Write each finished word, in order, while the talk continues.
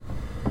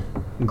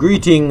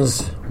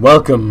Greetings,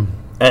 welcome,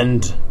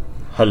 and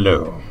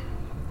hello.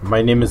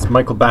 My name is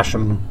Michael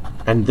Basham,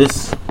 and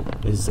this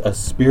is a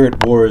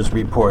Spirit Wars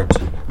Report,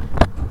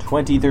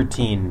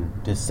 2013,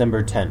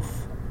 December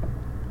 10th.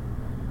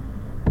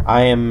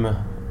 I am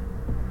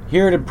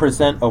here to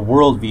present a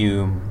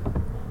worldview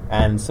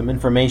and some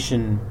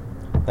information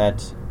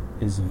that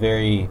is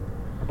very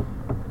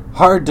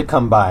hard to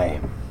come by.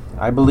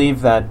 I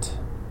believe that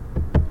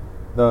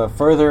the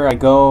further I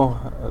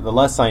go, the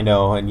less I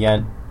know, and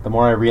yet the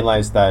more I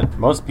realize that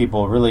most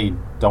people really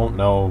don't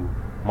know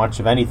much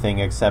of anything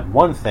except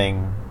one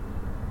thing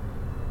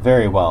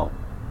very well.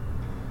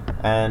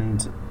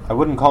 And I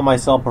wouldn't call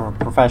myself a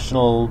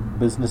professional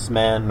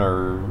businessman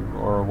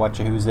or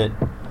whatcha-who's it,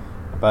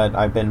 but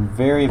I've been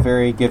very,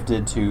 very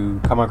gifted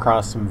to come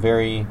across some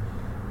very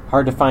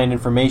hard-to-find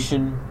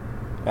information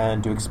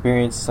and to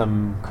experience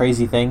some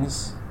crazy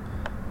things,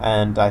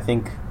 and I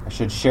think I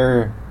should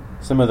share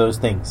some of those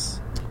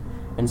things.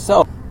 And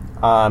so,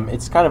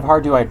 it's kind of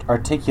hard to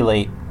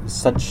articulate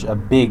such a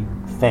big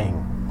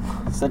thing,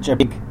 such a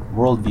big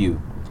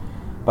worldview.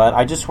 But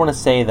I just want to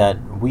say that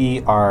we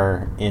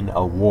are in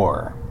a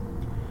war.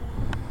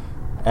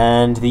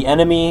 And the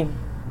enemy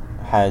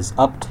has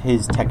upped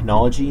his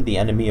technology, the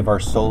enemy of our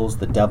souls,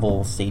 the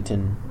devil,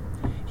 Satan.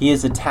 He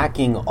is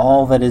attacking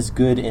all that is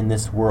good in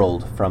this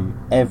world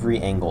from every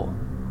angle.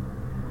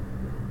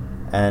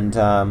 And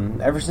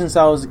ever since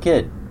I was a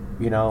kid,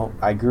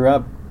 I grew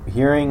up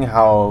hearing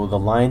how the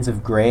lines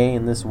of gray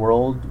in this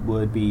world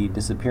would be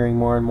disappearing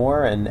more and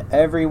more, and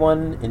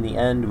everyone in the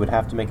end would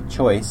have to make a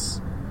choice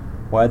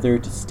whether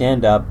to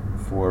stand up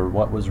for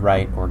what was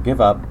right or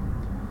give up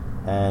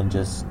and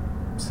just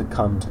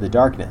succumb to the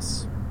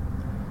darkness.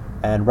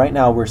 And right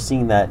now we're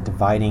seeing that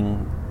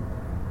dividing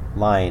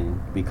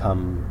line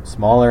become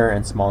smaller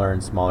and smaller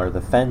and smaller.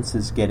 The fence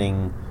is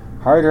getting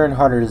harder and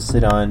harder to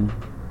sit on.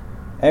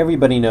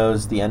 Everybody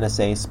knows the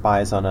NSA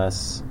spies on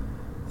us.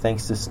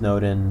 Thanks to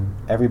Snowden,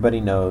 everybody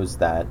knows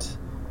that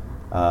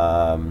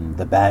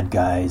the bad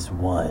guys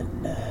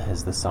won,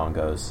 as the song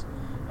goes.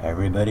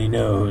 Everybody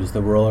knows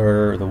the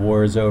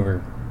war is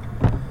over.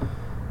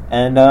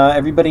 And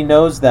everybody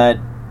knows that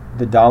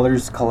the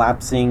dollar's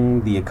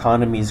collapsing, the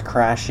economy's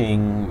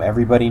crashing.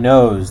 Everybody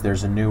knows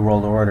there's a new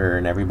world order,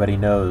 and everybody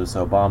knows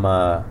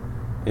Obama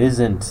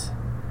isn't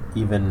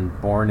even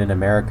born in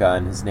America,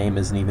 and his name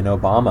isn't even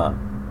Obama.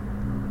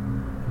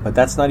 But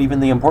that's not even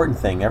the important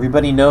thing.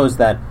 Everybody knows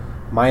that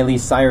Miley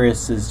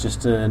Cyrus is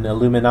just an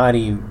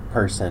Illuminati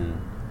person,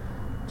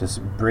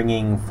 just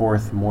bringing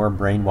forth more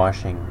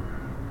brainwashing.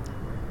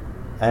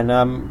 And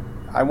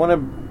I want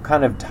to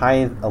kind of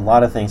tie a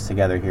lot of things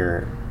together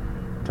here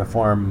to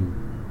form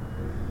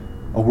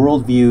a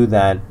worldview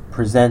that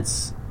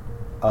presents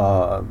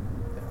a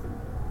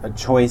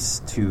choice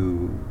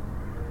to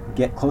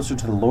get closer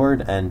to the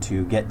Lord and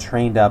to get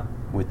trained up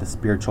with the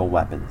spiritual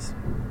weapons.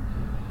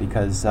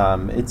 Because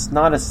it's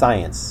not a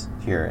science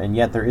here, and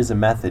yet there is a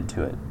method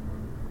to it.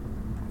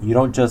 You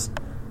don't just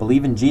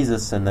believe in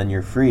Jesus and then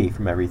you're free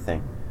from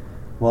everything.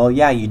 Well,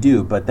 yeah, you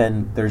do, but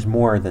then there's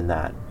more than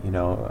that.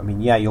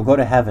 You'll go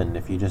to heaven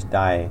if you just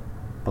die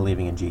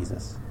believing in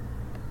Jesus.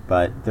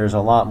 But there's a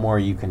lot more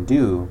you can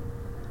do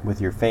with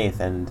your faith,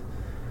 and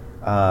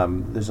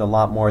there's a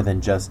lot more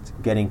than just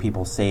getting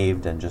people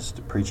saved and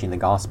just preaching the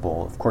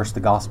gospel. Of course, the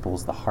gospel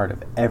is the heart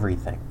of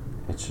everything.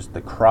 It's just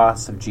the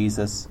cross of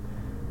Jesus,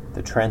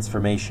 the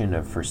transformation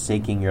of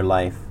forsaking your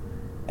life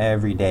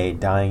every day,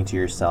 dying to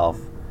yourself.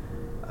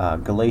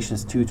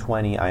 Galatians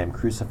 2:20, I am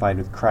crucified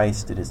with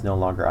Christ. It is no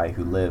longer I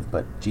who live,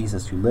 but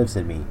Jesus who lives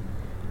in me.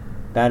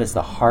 That is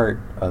the heart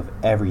of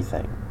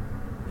everything.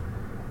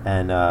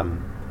 And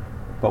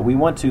but we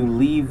want to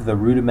leave the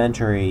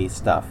rudimentary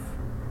stuff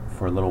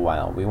for a little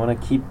while. We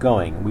want to keep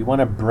going. We want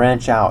to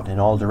branch out in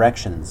all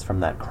directions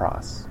from that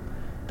cross.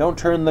 Don't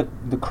turn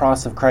the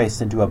cross of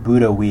Christ into a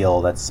Buddha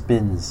wheel that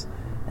spins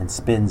and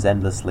spins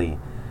endlessly,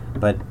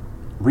 but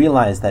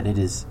realize that it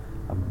is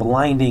a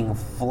blinding,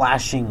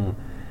 flashing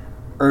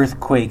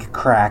earthquake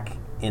crack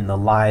in the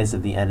lies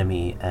of the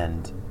enemy,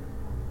 and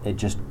it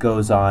just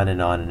goes on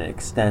and it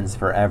extends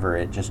forever.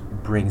 It just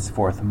brings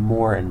forth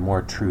more and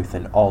more truth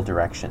in all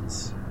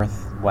directions.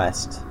 North,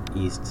 west,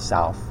 east,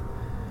 south.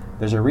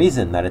 There's a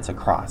reason that it's a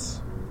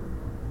cross.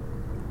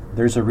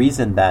 There's a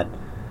reason that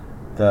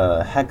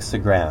the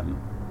hexagram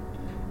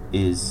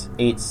is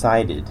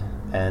 8-sided,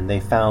 and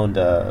they found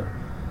a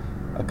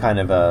kind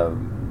of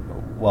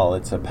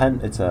it's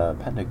a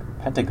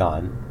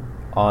pentagon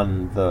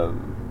on the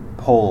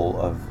pole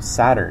of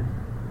Saturn,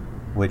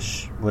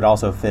 which would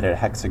also fit a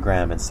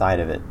hexagram inside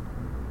of it.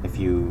 If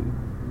you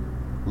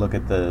look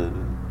at the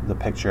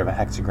picture of a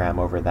hexagram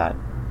over that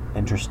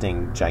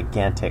interesting,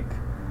 gigantic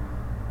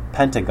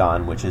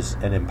pentagon, which is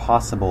an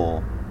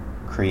impossible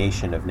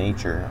creation of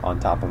nature on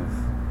top of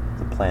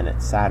the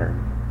planet Saturn.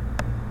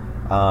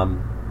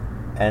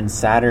 And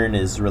Saturn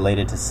is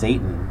related to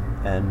Satan,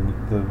 and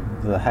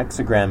the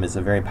hexagram is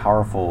a very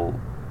powerful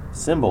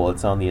symbol.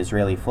 It's on the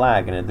Israeli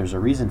flag, and there's a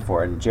reason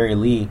for it. And Jerry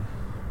Lee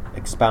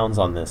expounds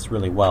on this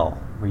really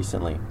well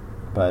recently.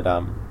 But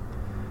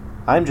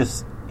I'm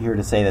just here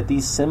to say that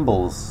these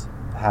symbols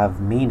have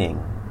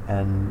meaning,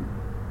 and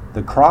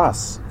the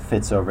cross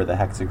fits over the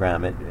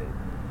hexagram.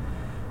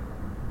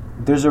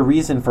 There's a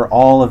reason for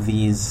all of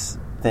these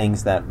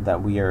things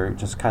that we are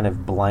just kind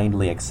of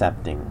blindly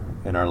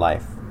accepting in our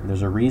life.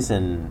 There's a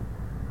reason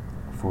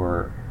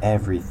for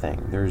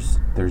everything.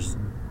 There's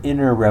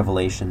inner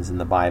revelations in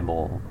the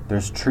Bible.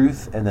 There's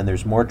truth, and then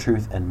there's more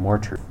truth and more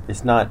truth.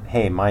 It's not,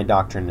 hey, my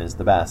doctrine is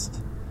the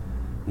best,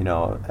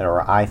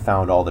 or I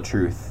found all the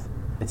truth.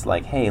 It's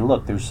like, hey,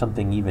 look, there's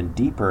something even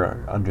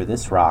deeper under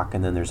this rock,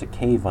 and then there's a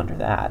cave under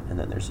that, and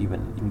then you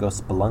can go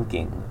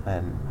spelunking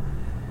and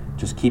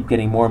just keep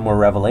getting more and more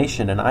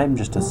revelation. And I'm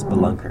just a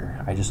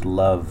spelunker.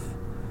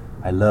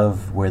 I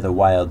love where the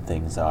wild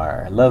things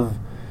are. I love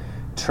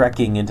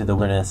trekking into the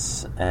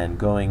wilderness and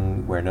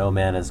going where no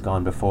man has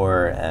gone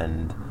before,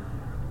 and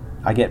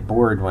I get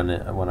bored when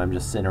I'm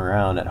just sitting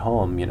around at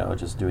home,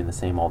 just doing the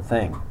same old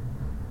thing.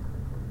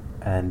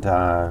 And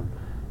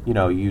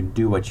you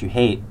do what you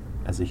hate.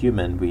 As a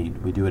human,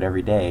 we do it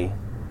every day.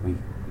 We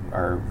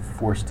are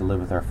forced to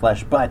live with our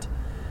flesh, but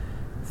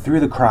through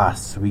the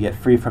cross we get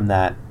free from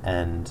that,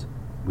 and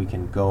we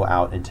can go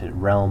out into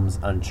realms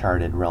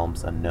uncharted,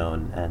 realms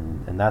unknown,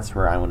 and that's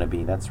where I want to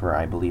be. That's where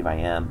I believe I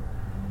am.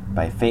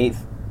 By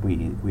faith,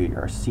 we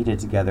are seated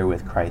together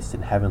with Christ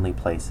in heavenly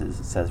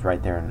places. It says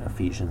right there in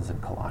Ephesians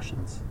and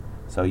Colossians.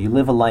 So you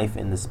live a life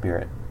in the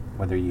Spirit,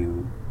 whether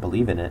you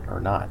believe in it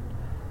or not.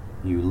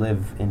 You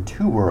live in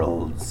two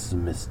worlds,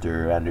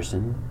 Mr.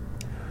 Anderson.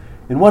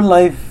 In one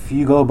life,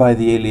 you go by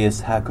the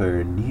alias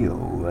Hacker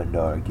Neo and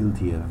are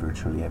guilty of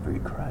virtually every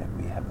crime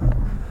we have a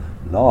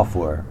law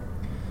for.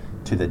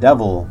 To the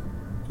devil,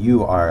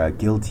 you are a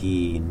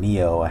guilty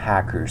Neo, a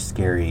hacker,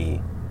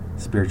 scary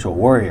spiritual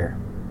warrior.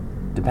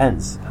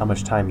 Depends how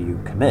much time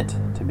you commit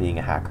to being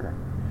a hacker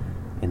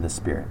in the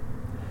Spirit.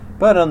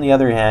 But on the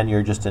other hand,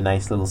 you're just a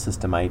nice little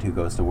systemite who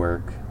goes to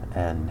work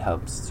and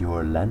helps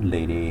your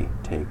landlady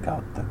take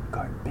out the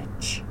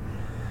garbage.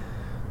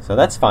 So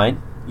that's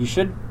fine. You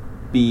should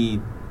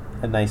be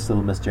a nice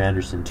little Mr.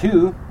 Anderson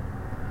too.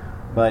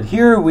 But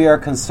here we are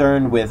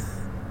concerned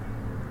with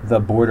the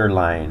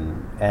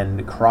borderline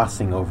and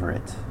crossing over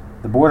it.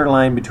 The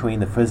borderline between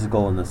the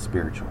physical and the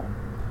spiritual.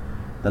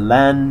 The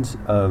land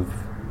of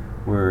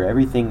where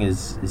everything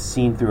is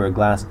seen through a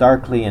glass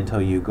darkly until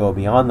you go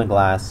beyond the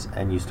glass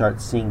and you start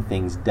seeing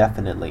things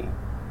definitely.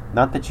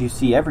 Not that you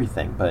see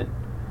everything, but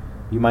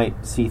you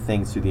might see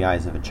things through the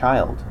eyes of a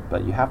child,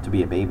 but you have to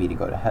be a baby to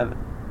go to heaven.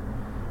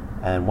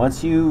 And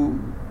once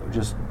you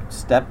just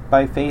step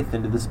by faith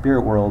into the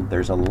spirit world,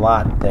 there's a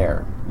lot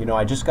there.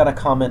 I just got a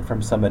comment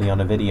from somebody on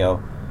a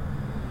video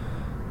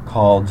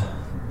called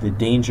The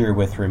Danger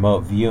with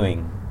Remote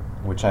Viewing,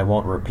 which I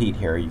won't repeat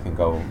here. You can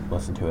go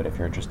listen to it if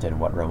you're interested in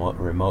what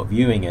remote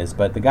viewing is.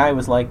 But the guy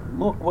was like,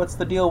 look, what's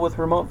the deal with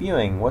remote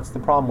viewing? What's the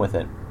problem with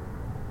it?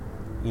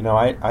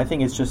 I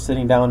think it's just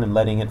sitting down and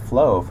letting it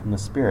flow from the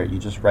Spirit. You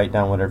just write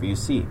down whatever you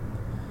see.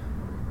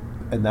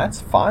 And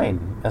that's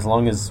fine, as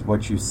long as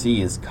what you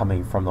see is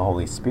coming from the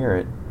Holy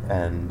Spirit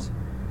and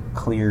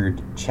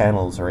cleared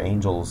channels or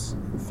angels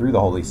through the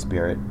Holy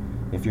Spirit.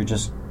 If you're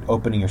just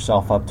opening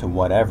yourself up to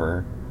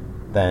whatever,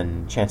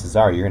 then chances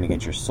are you're going to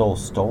get your soul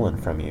stolen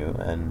from you.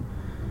 And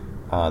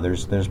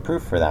there's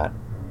proof for that.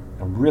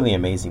 A really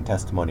amazing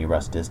testimony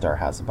Russ Dizdar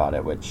has about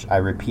it, which I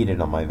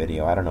repeated on my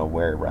video. I don't know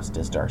where Russ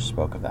Dizdar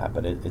spoke of that,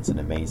 but it's an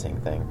amazing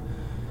thing.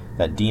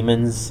 That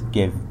demons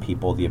give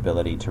people the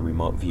ability to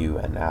remote view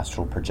and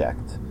astral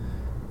project.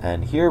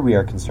 And here we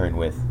are concerned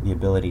with the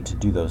ability to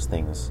do those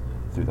things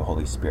through the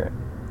Holy Spirit.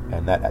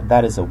 And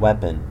that is a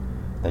weapon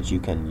that you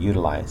can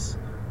utilize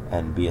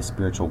and be a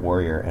spiritual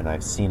warrior. And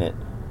I've seen it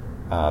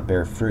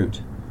bear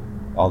fruit,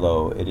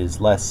 although it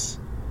is less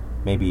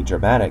maybe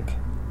dramatic,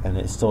 and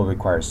it still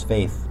requires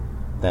faith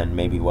than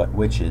maybe what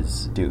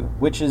witches do.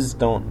 Witches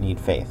don't need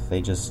faith.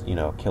 They just,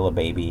 kill a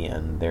baby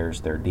and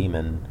there's their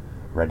demon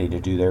ready to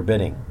do their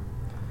bidding.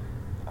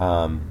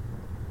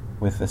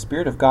 With the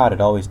Spirit of God,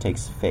 it always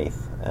takes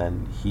faith,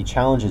 and He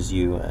challenges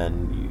you,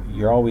 and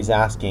you're always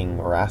asking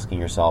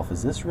yourself,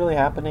 is this really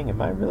happening?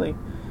 Am I really?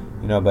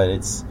 But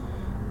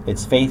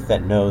it's faith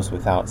that knows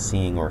without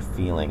seeing or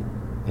feeling.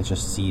 It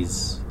just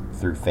sees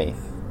through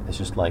faith. It's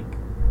just like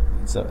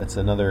it's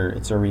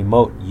a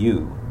remote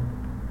you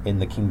in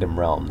the kingdom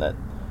realm that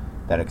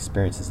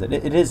experiences it.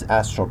 It is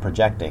astral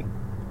projecting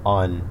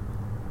on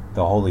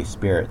the Holy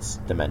Spirit's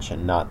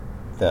dimension, not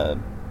the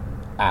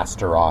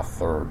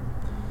Astaroth or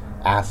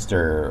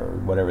Aster or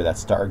whatever that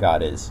star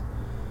god is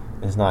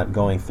not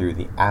going through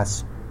the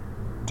Aster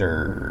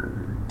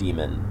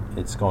demon.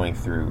 It's going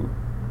through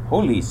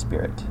Holy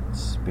Spirit.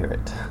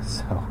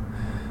 So,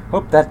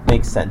 hope that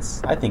makes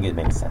sense. I think it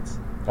makes sense.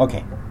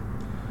 Okay.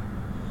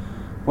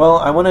 Well,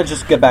 I want to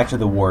just get back to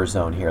the war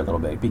zone here a little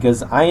bit,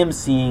 because I am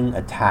seeing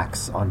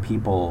attacks on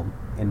people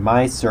in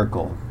my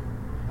circle.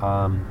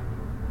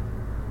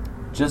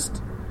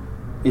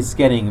 It's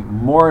getting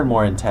more and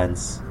more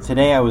intense.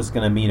 Today I was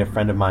going to meet a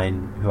friend of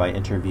mine who I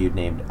interviewed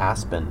named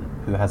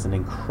Aspen, who has an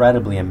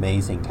incredibly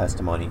amazing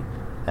testimony,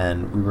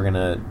 and we were going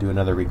to do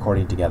another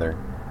recording together.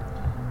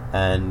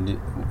 and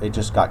it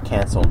just got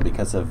canceled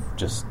because of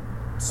just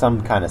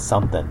some kind of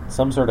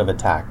some sort of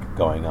attack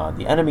going on.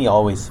 The enemy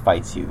always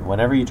fights you.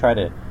 Whenever you try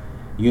to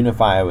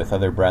unify with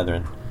other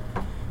brethren,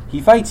 he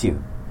fights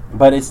you.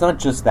 But it's not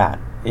just that.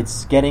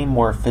 It's getting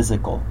more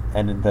physical,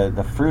 and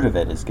the fruit of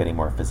it is getting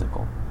more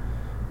physical.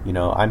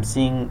 I'm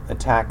seeing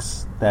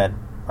attacks that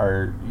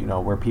are,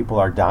 where people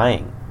are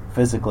dying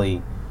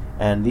physically,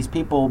 and these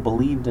people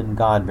believed in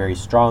God very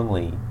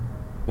strongly.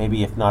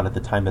 Maybe if not at the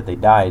time that they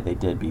died, they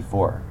did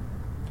before.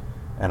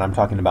 And I'm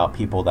talking about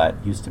people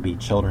that used to be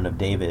children of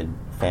David,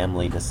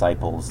 family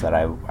disciples that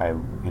I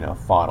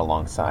fought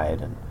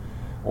alongside,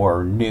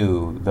 or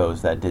knew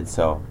those that did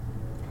so.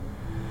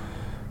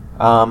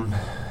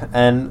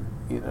 And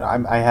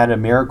I had a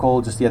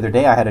miracle just the other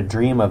day. I had a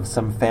dream of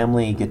some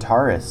family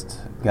guitarist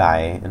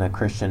guy in a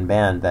Christian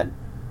band that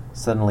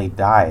suddenly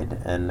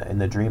died. And in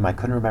the dream, I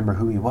couldn't remember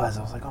who he was.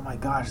 I was like, oh my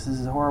gosh, this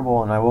is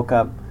horrible. And I woke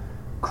up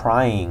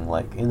crying.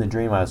 Like, in the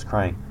dream, I was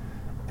crying.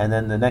 And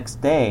then the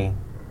next day,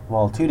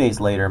 2 days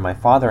later, my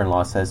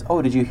father-in-law says,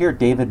 oh, did you hear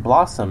David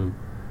Blossom,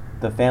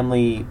 the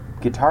family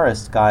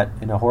guitarist, got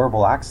in a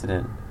horrible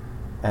accident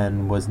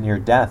and was near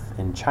death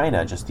in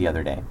China just the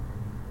other day?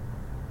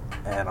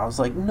 And I was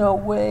like, no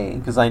way,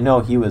 because I know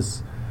he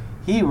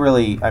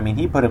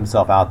put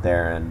himself out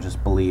there and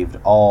just believed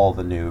all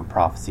the new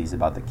prophecies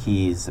about the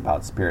keys,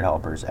 about spirit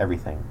helpers,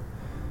 everything.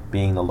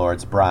 Being the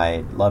Lord's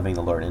bride, loving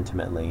the Lord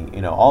intimately,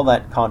 all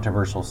that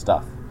controversial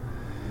stuff.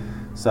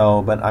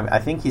 So, but I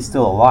think he's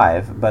still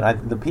alive.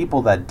 But the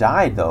people that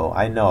died, though,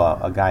 I know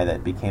a guy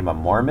that became a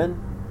Mormon.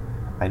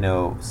 I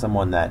know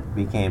someone that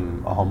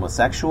became a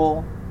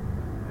homosexual,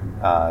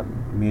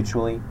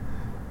 mutually.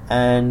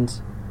 And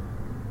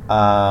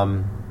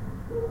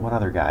what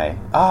other guy?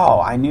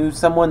 Oh, I knew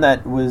someone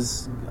that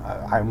was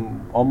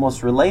I'm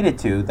almost related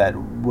to that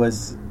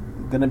was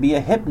going to be a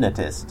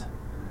hypnotist.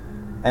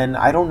 And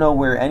I don't know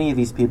where any of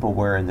these people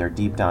were in their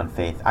deep down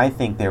faith. I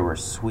think they were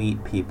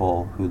sweet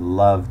people who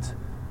loved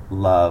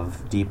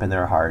love deep in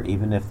their heart,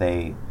 even if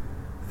they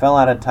fell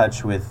out of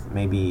touch with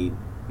maybe,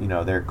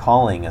 their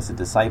calling as a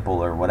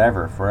disciple or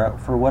whatever,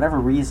 for whatever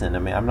reason. I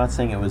mean, I'm not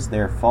saying it was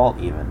their fault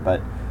even,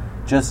 but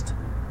just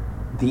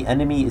the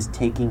enemy is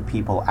taking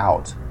people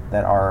out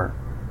that are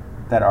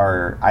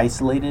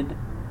isolated,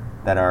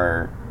 that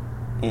are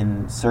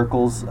in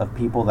circles of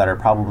people that are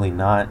probably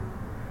not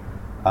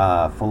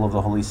full of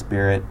the Holy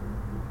Spirit,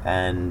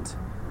 and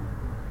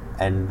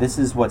this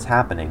is what's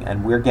happening.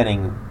 And we're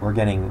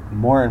getting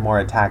more and more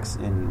attacks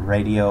in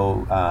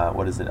radio.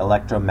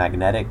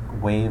 Electromagnetic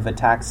wave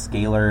attacks,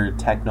 scalar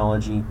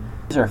technology.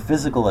 These are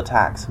physical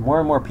attacks. More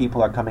and more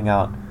people are coming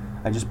out.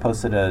 I just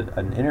posted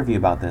an interview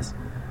about this,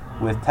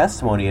 with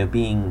testimony of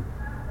being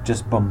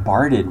just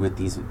bombarded with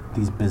these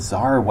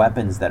bizarre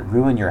weapons that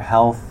ruin your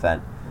health,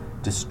 that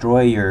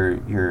destroy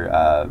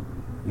your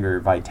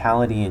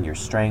vitality and your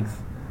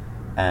strength,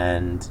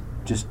 and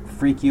just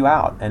freak you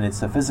out. And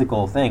it's a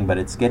physical thing, but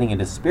it's getting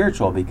into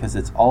spiritual, because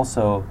it's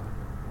also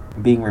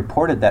being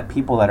reported that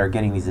people that are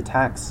getting these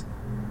attacks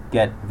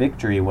get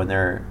victory when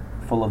they're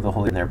full of the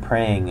Holy, and they're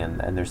praying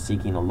and they're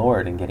seeking the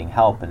Lord and getting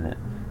help and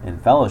in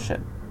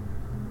fellowship.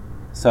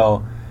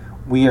 So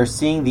we are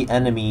seeing the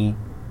enemy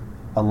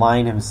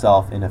align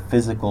himself in a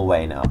physical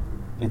way now.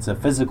 It's a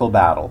physical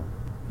battle,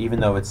 even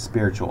though it's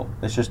spiritual.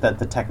 It's just that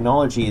the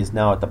technology is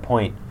now at the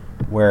point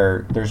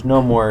where there's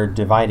no more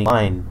dividing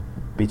line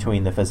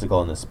between the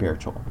physical and the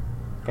spiritual.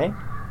 Okay?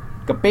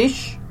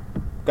 Capiche?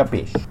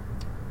 Capiche.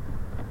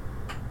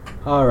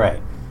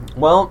 Alright.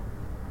 Well,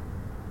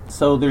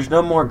 so there's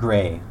no more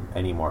gray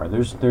anymore.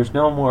 There's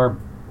no more,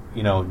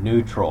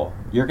 neutral.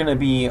 You're going to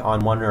be on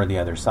one or the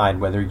other side,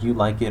 whether you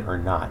like it or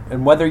not,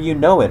 and whether you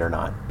know it or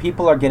not.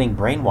 People are getting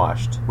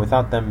brainwashed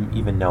without them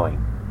even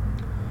knowing.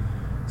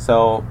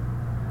 So,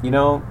 if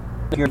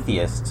you're an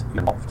atheist,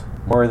 you're involved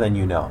more than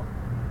you know.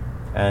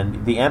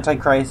 And the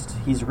Antichrist,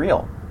 he's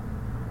real.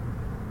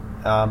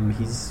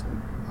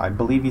 I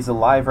believe he's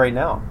alive right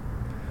now.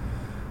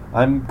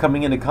 I'm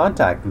coming into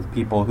contact with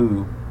people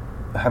who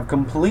have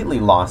completely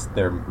lost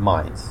their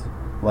minds.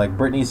 Like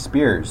Britney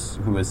Spears,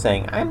 who was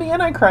saying, I'm the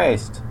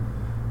Antichrist,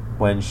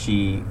 when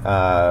she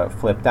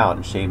flipped out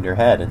and shaved her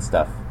head and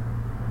stuff.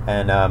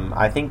 And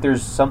I think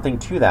there's something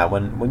to that.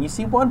 When you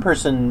see one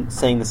person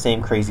saying the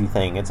same crazy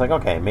thing, it's like,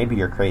 okay, maybe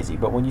you're crazy.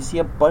 But when you see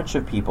a bunch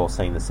of people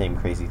saying the same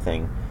crazy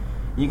thing,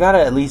 you gotta,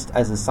 at least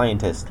as a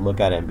scientist,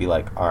 look at it and be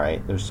like,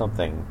 alright, there's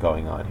something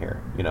going on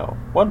here.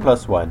 1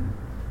 + 1,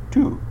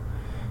 2.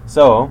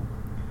 So,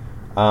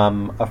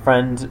 a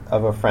friend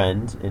of a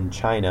friend in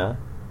China,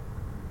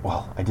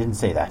 well, I didn't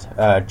say that,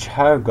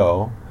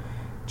 Chargo,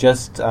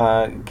 just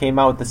came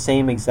out with the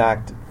same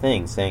exact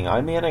thing, saying,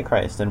 I'm the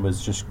Antichrist, and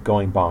was just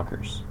going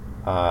bonkers.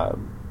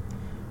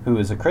 Who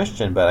is a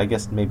Christian, but I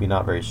guess maybe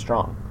not very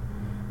strong.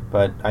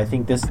 But I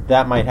think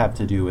that might have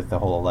to do with the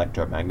whole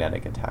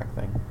electromagnetic attack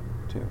thing,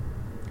 too.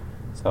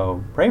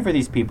 So, pray for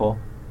these people.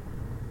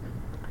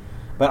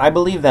 But I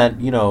believe that,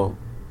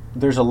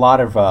 there's a lot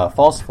of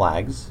false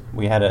flags.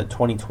 We had a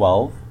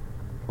 2012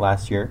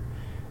 last year,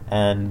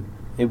 and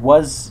it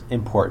was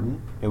important.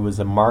 It was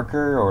a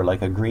marker or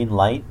like a green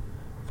light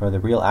for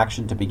the real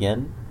action to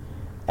begin.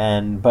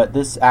 But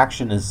this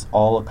action is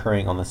all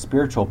occurring on the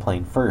spiritual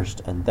plane first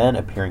and then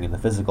appearing in the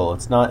physical.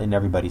 It's not in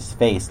everybody's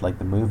face like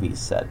the movies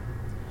said.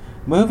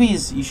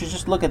 Movies, you should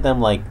just look at them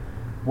like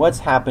what's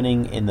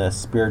happening in the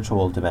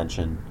spiritual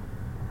dimension,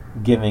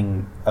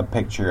 giving a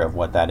picture of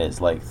what that is.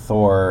 Like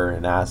Thor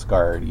and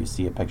Asgard, you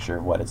see a picture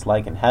of what it's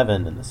like in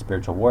heaven and the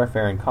spiritual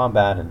warfare and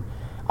combat. And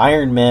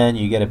Iron Man,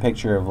 you get a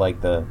picture of like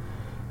the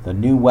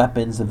new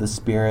weapons of the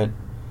spirit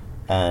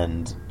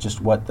and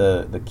just what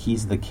the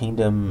keys of the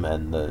kingdom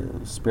and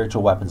the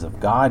spiritual weapons of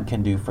God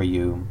can do for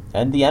you.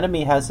 And the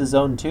enemy has his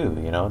own too,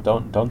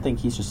 Don't think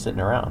he's just sitting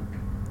around.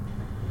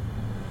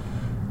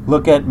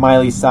 Look at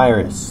Miley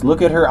Cyrus.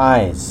 Look at her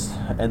eyes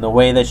and the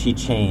way that she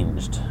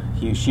changed.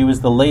 She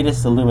was the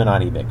latest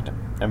Illuminati victim.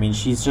 I mean,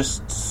 she's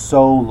just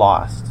so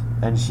lost.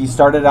 And she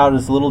started out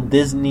as a little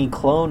Disney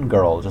clone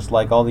girl, just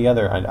like all the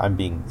other... I'm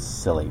being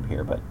silly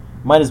here, but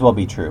might as well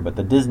be true. But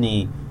the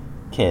Disney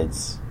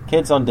kids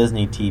on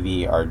Disney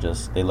TV are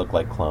just... They look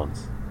like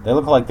clones. They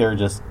look like they're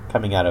just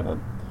coming out of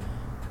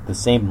the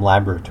same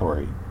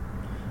laboratory.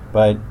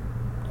 But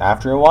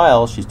after a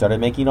while, she started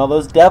making all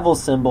those devil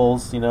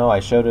symbols. I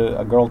showed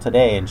a girl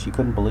today, and she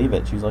couldn't believe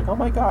it. She was like, oh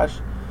my gosh,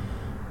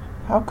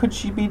 how could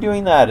she be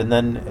doing that? And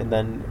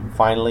then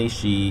finally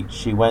she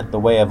went the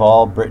way of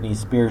all Britney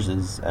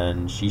Spearses,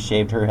 and she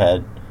shaved her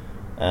head,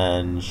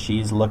 and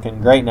she's looking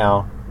great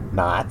now.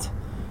 Not.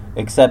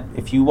 Except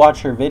if you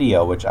watch her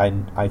video, which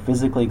I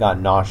physically got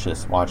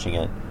nauseous watching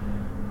it,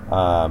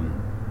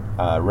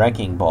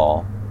 Wrecking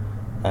Ball,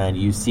 and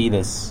you see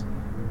this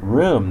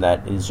room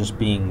that is just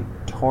being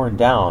torn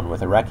down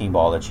with a wrecking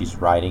ball that she's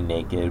riding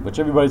naked, which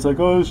everybody's like,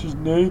 oh, she's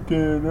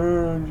naked,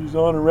 she's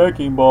on a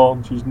wrecking ball,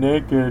 and she's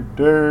naked,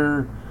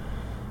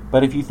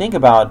 But if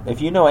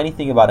you know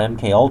anything about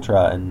MK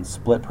Ultra and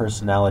split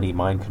personality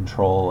mind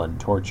control and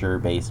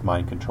torture-based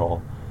mind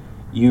control,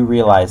 you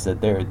realize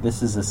that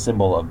this is a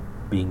symbol of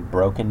being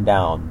broken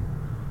down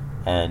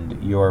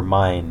and your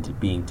mind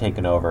being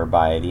taken over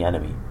by the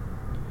enemy.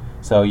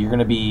 So you're going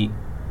to be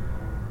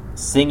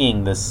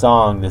singing this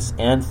song, this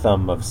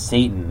anthem of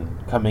Satan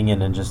coming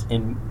in and just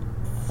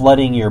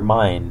flooding your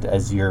mind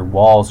as your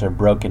walls are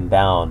broken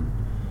down,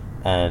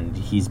 and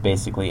he's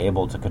basically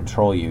able to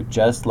control you,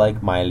 just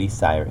like Miley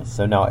Cyrus.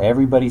 So now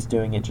everybody's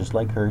doing it just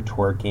like her,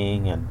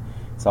 twerking, and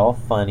it's all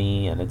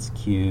funny and it's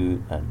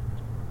cute. And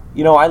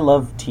I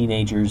love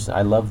teenagers.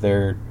 I love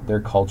their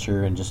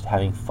culture and just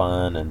having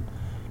fun and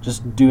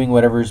just doing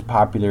whatever's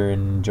popular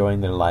and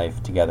enjoying their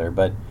life together.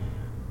 But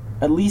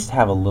at least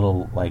have a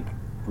little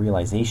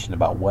realization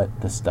about what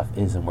this stuff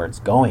is and where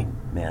it's going,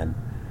 man.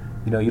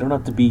 You don't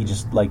have to be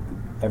just like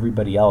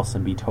everybody else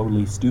and be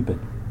totally stupid.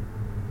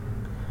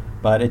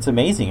 But it's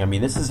amazing. I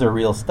mean, this is a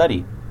real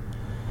study.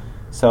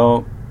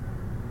 So,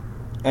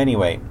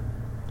 anyway,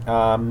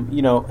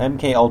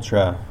 MK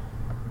Ultra.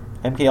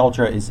 MK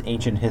Ultra is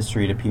ancient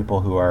history to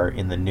people who are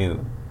in the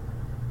know.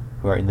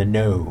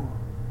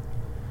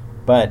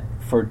 But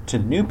to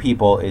new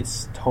people,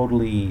 it's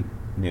totally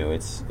new.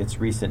 It's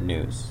recent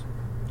news.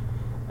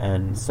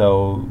 And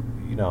so,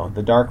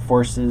 the dark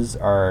forces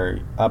are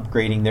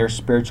upgrading their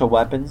spiritual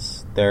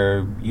weapons.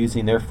 They're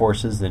using their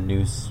forces in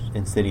new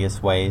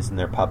insidious ways, and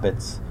their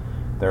puppets,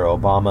 their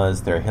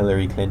Obamas, their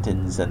Hillary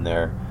Clintons, and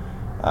their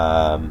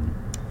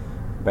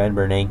Ben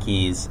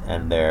Bernankes,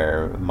 and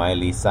their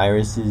Miley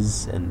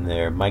Cyruses, and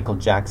their Michael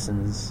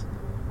Jacksons.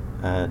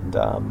 And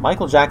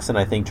Michael Jackson,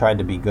 I think, tried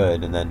to be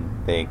good, and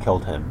then they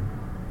killed him.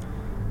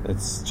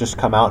 It's just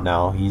come out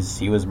now.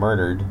 He was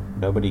murdered.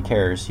 Nobody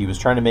cares. He was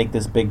trying to make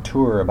this big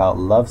tour about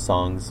love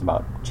songs,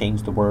 about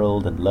change the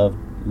world and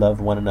love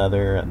one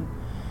another, and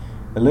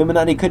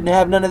Illuminati couldn't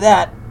have none of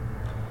that.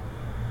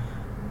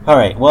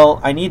 Alright, well,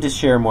 I need to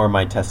share more of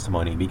my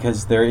testimony,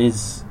 because there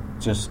is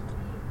just...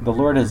 The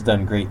Lord has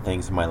done great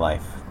things in my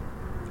life.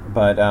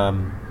 But, I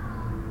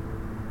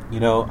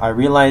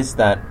realized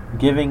that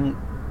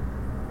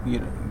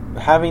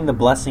having the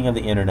blessing of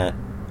the internet,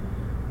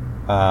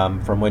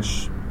 from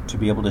which to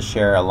be able to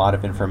share a lot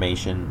of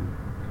information,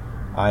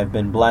 I've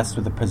been blessed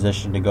with a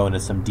position to go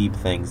into some deep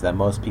things that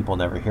most people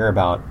never hear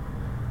about.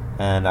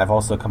 And I've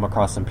also come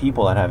across some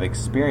people that have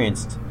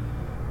experienced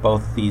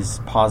both these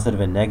positive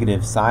and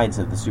negative sides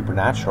of the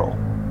supernatural.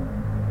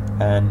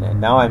 And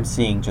now I'm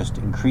seeing just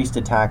increased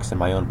attacks in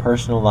my own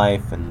personal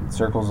life and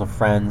circles of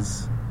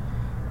friends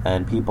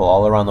and people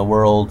all around the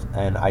world.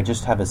 And I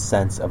just have a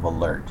sense of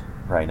alert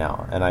right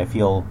now. And I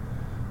feel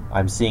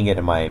I'm seeing it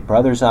in my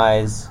brother's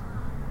eyes.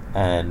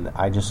 And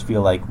I just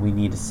feel like we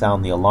need to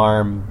sound the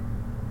alarm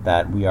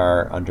that we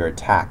are under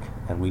attack,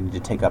 and we need to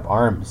take up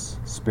arms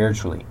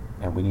spiritually,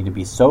 and we need to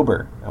be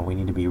sober, and we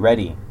need to be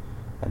ready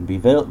and be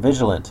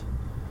vigilant.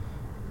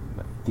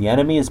 The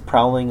enemy is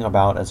prowling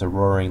about as a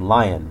roaring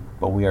lion,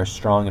 but we are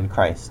strong in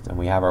Christ, and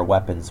we have our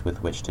weapons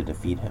with which to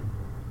defeat him.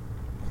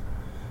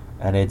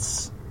 And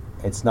it's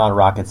not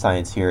rocket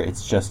science here.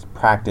 It's just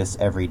practice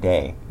every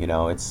day.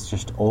 It's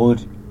just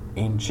old,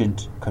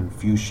 ancient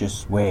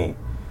Confucius way.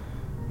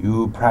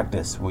 You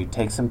practice. We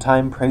take some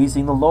time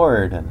praising the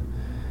Lord, and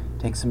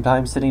Take some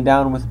time sitting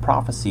down with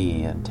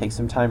prophecy, and take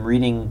some time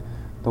reading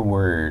the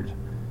Word.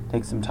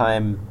 Take some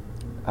time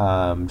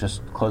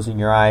just closing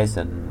your eyes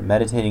and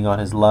meditating on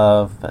His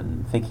love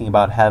and thinking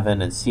about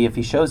heaven, and see if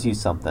He shows you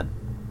something.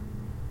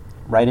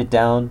 Write it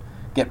down.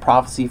 Get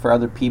prophecy for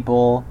other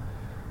people.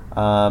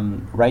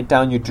 Write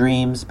down your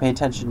dreams. Pay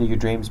attention to your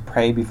dreams.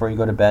 Pray before you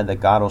go to bed that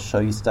God will show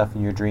you stuff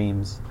in your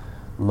dreams.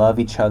 Love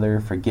each other.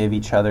 Forgive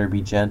each other.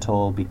 Be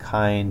gentle. Be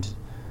kind.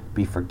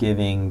 Be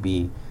forgiving.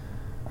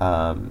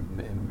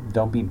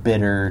 Don't be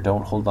bitter.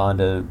 Don't hold on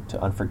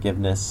to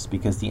unforgiveness,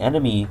 because the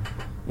enemy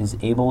is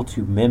able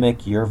to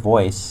mimic your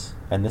voice,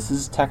 and this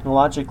is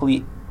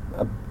technologically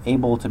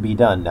able to be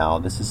done now.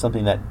 This is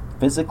something that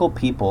physical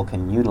people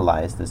can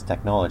utilize, this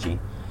technology.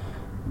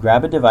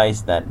 Grab a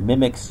device that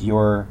mimics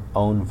your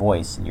own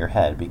voice in your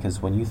head,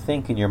 because when you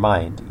think in your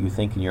mind, you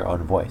think in your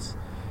own voice.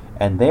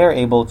 And they're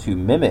able to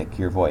mimic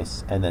your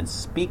voice and then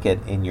speak it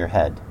in your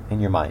head,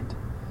 in your mind.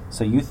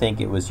 So you think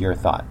it was your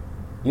thought.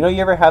 You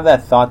ever have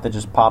that thought that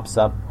just pops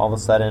up all of a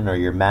sudden, or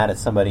you're mad at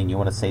somebody and you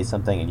want to say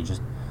something and you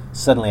just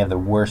suddenly have the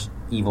worst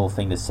evil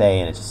thing to say,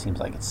 and it just seems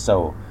like it's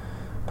so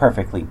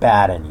perfectly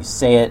bad, and you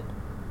say it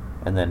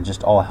and then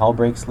just all hell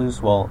breaks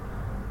loose? Well,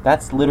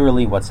 that's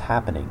literally what's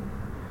happening.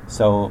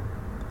 So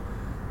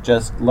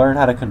just learn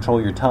how to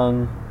control your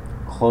tongue,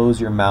 close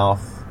your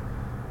mouth.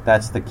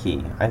 That's the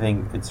key. I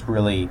think it's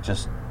really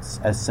just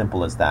as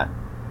simple as that.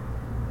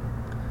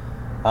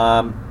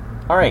 All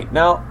right,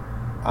 now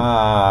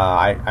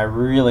I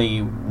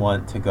really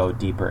want to go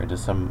deeper into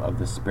some of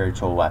the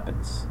spiritual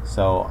weapons.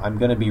 So I'm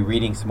going to be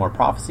reading some more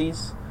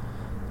prophecies,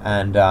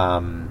 and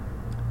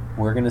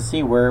we're going to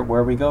see where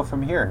we go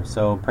from here.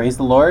 So praise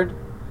the Lord,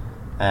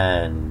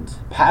 and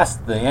pass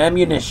the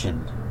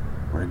ammunition.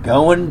 We're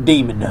going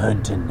demon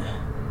hunting.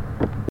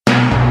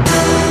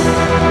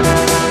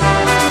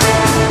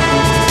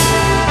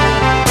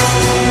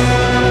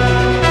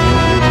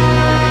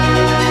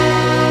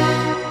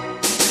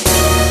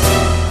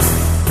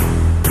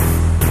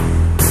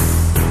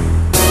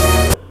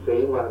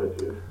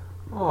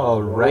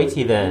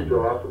 Alrighty then.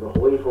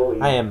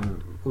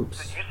 I'm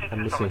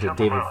listening to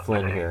David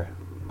Flynn here.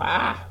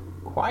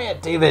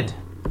 Quiet, David.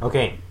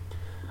 Okay,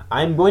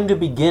 I'm going to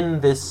begin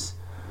this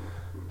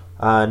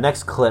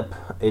next clip.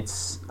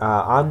 It's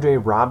Andre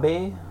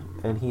Rabe,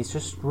 and he's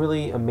just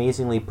really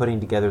amazingly putting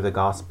together the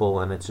gospel,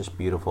 and it's just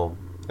beautiful.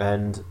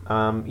 And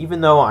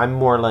even though I'm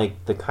more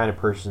like the kind of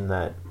person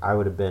that I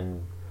would have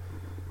been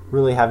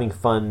really having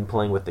fun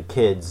playing with the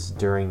kids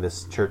during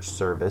this church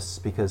service,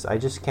 because I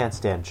just can't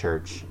stand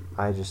church.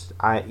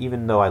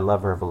 Even though I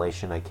love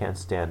Revelation, I can't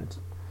stand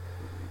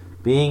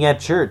being at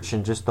church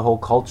and just the whole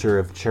culture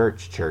of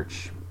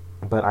church.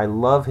 But I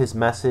love his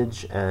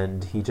message,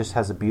 and he just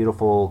has a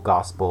beautiful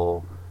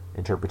gospel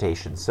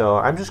interpretation. So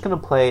I'm just going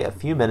to play a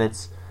few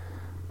minutes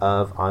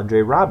of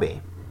Andre Rabe,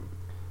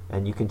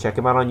 and you can check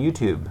him out on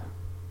YouTube.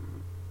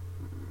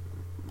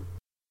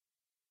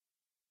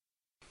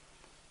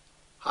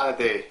 Hi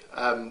there.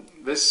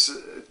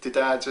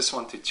 Today I just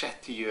want to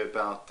chat to you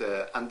about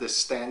the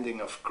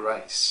understanding of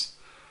grace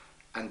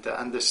and the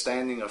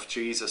understanding of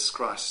Jesus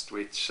Christ,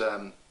 which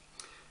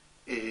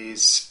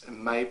is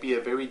maybe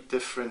a very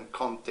different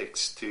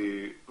context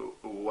to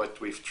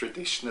what we've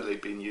traditionally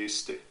been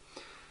used to.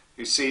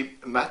 You see,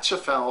 much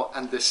of our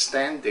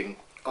understanding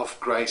of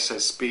grace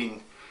has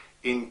been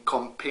in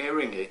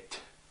comparing it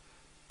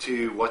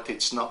to what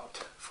it's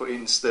not. For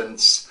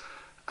instance,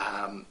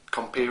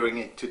 comparing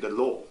it to the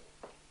law.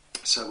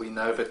 So we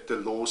know that the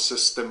law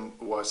system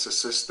was a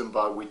system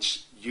by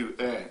which you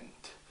earned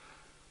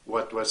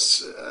what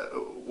was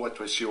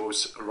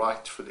yours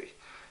rightfully.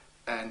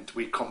 And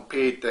we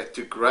compared that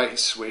to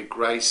grace, where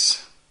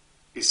grace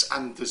is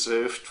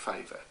undeserved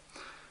favor,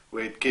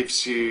 where it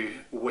gives you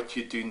what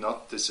you do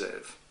not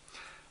deserve.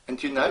 And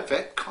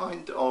that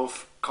kind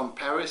of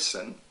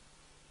comparison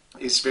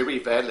is very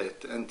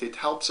valid, and it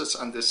helps us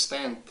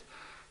understand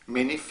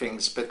many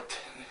things. But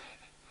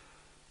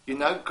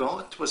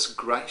God was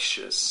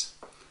gracious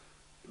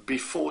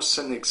before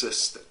sin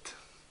existed.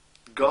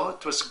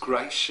 God was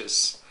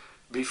gracious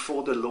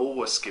before the law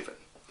was given.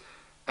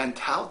 And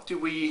how do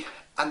we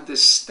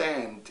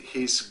understand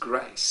His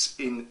grace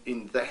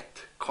in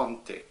that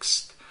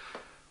context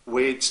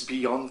where it's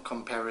beyond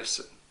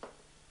comparison?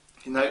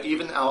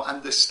 Even our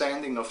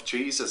understanding of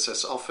Jesus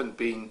has often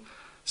been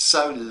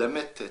so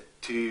limited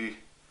to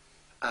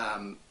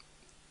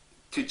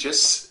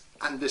just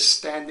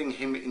understanding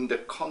Him in the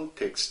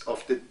context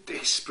of the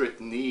desperate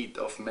need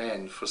of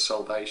man for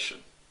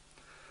salvation.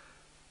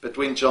 But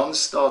when John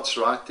starts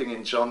writing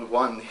in John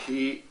 1,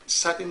 he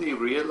suddenly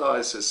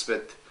realizes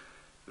that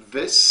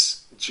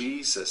this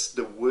Jesus,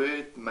 the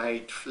Word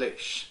made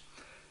flesh,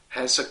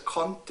 has a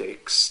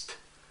context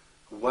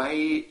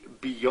way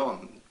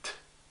beyond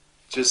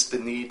just the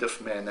need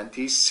of man. And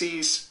he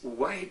sees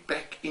way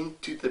back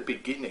into the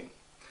beginning,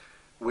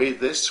 where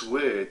this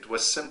Word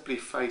was simply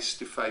face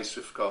to face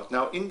with God.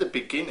 Now, in the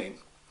beginning,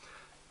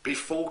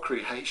 before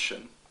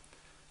creation,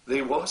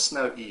 there was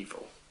no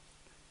evil.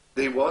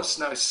 There was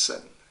no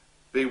sin.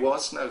 There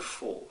was no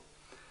fall.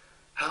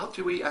 How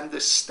do we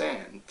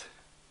understand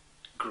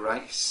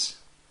grace,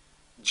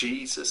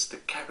 Jesus, the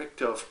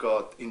character of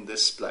God in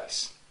this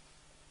place.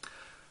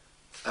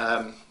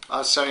 I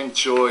also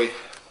enjoy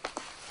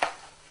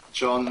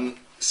John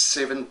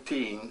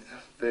 17,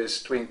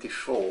 verse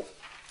 24.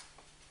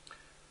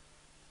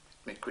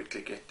 Let me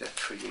quickly get that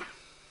for you.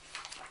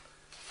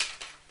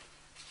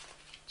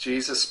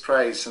 Jesus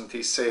prays and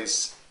he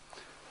says,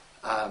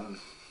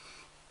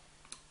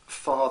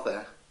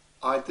 Father,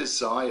 I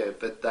desire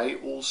that they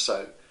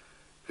also,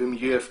 whom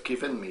you have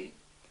given me,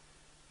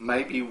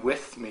 may be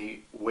with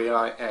me where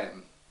I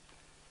am,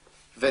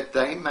 that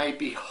they may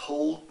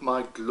behold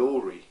my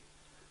glory,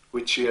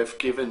 which you have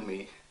given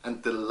me,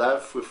 and the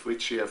love with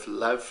which you have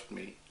loved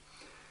me,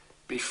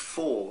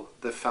 before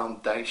the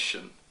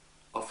foundation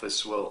of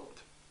this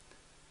world.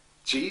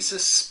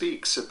 Jesus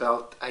speaks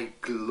about a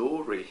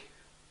glory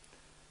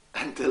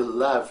and a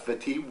love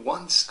that he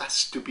wants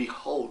us to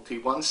behold. He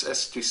wants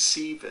us to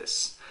see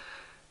this.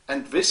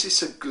 And this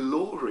is a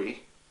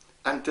glory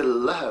and a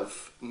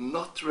love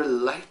not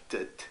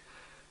related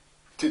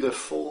to the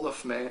fall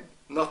of man,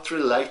 not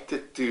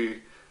related to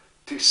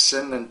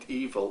sin and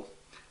evil,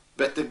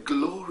 but the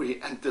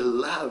glory and the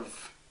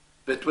love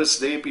that was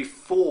there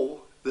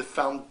before the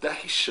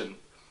foundation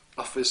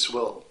of this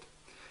world.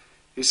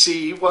 You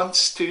see, he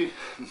wants to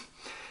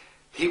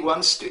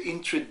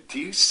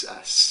introduce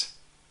us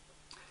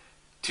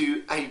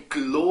to a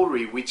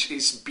glory which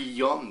is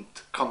beyond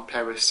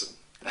comparison.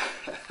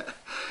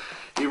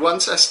 He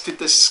wants us to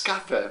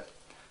discover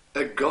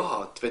a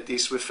God that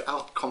is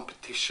without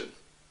competition,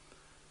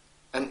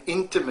 an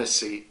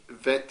intimacy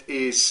that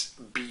is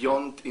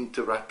beyond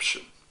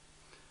interruption,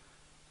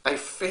 a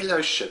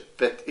fellowship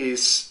that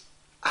is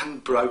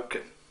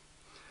unbroken,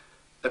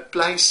 a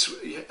place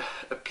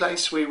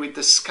where we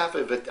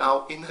discover that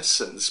our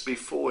innocence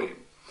before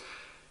him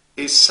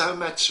is so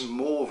much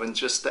more than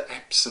just the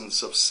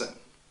absence of sin.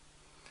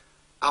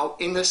 Our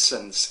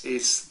innocence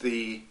is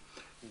the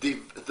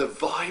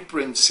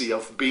vibrancy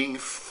of being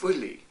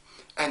fully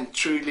and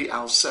truly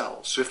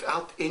ourselves,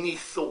 without any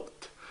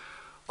thought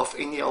of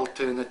any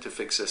alternative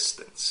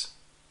existence.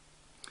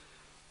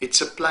 It's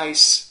a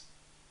place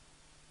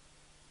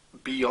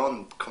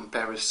beyond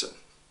comparison.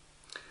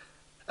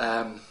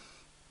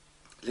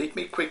 Let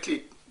me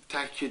quickly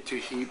take you to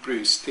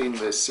Hebrews 10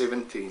 verse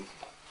 17.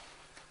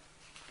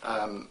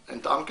 And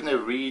I'm going to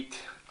read,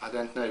 I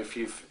don't know if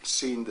you've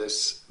seen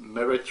this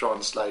mirror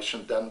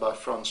translation done by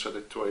François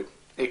du Toit.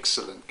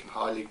 Excellent, can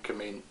highly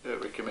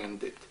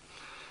recommend it.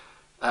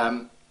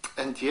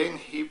 And here in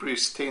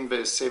Hebrews 10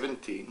 verse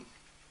 17,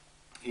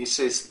 he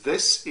says,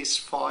 "This is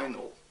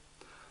final.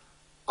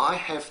 I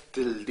have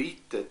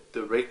deleted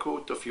the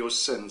record of your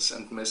sins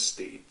and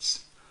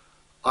misdeeds.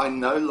 I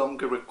no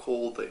longer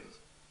recall them.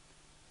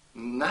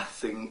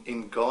 Nothing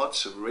in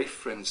God's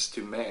reference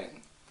to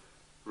man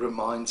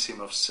reminds him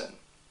of sin.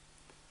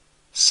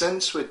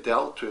 Sins were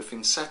dealt with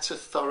in such a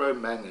thorough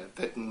manner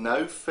that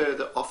no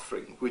further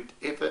offering would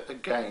ever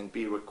again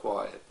be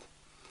required.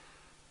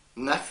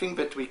 Nothing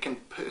that we can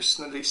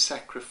personally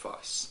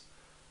sacrifice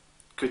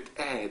could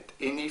add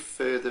any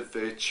further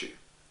virtue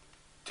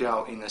to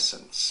our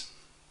innocence."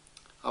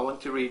 I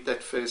want to read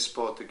that first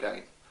part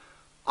again.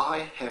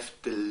 "I have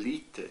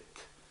deleted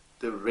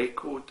the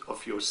record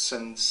of your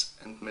sins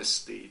and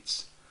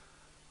misdeeds.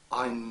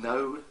 I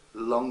no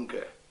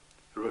longer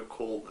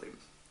recall them."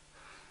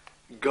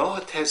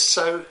 God has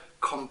so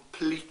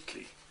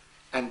completely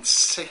and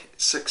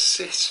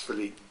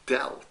successfully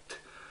dealt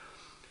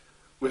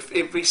with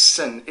every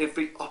sin,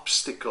 every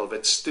obstacle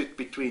that stood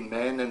between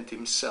man and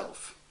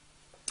himself,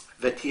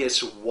 that he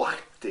has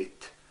wiped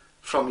it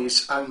from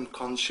his own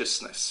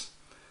consciousness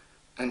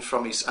and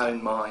from his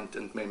own mind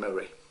and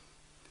memory.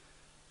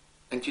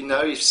 And you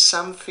know, if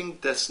something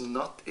does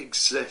not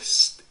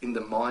exist in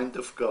the mind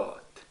of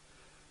God,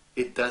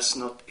 it does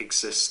not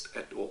exist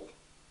at all.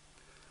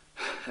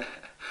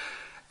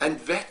 And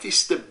that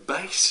is the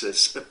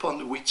basis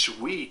upon which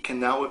we can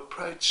now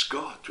approach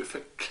God with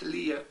a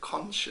clear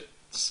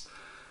conscience,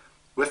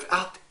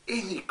 without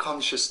any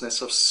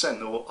consciousness of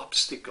sin or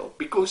obstacle,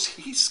 because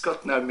he's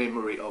got no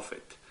memory of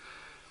it.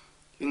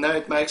 You know,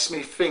 it makes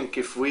me think,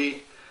 if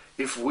we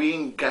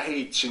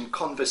engage in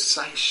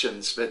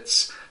conversations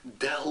that's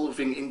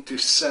delving into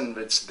sin,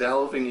 that's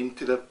delving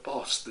into the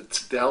past,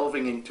 that's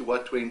delving into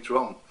what went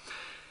wrong,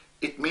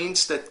 it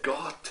means that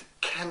God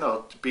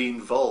cannot be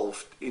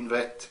involved in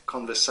that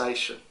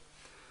conversation,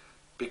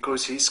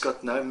 because he's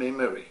got no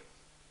memory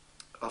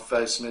of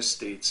those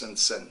misdeeds and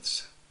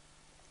sins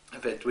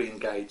that we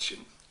engage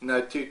in. You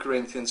know, 2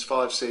 Corinthians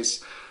 5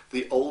 says,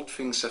 "The old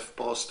things have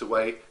passed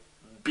away,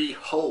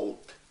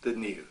 behold the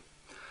new."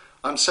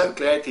 I'm so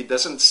glad he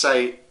doesn't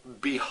say,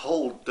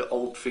 "Behold the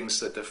old things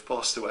that have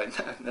passed away."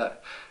 No.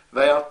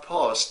 They are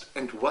past,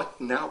 and what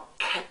now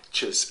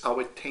captures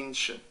our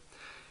attention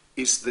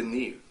is the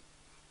new.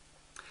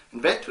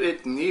 And that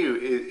word "new"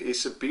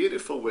 is a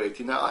beautiful word.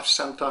 You know, I've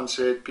sometimes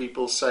heard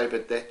people say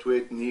that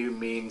word "new"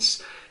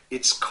 means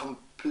it's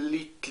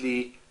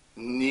completely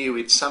new.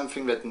 It's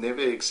something that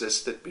never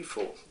existed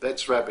before.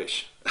 That's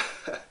rubbish.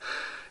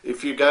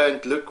 if you go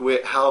and look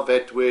how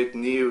that word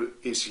new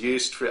is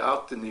used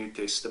throughout the New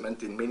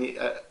Testament in many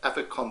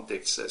other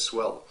contexts as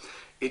well,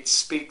 it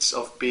speaks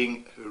of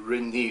being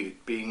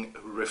renewed, being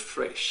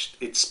refreshed.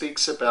 It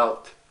speaks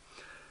about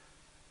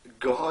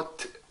God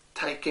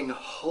taking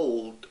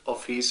hold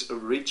of his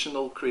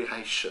original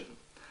creation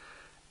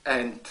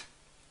and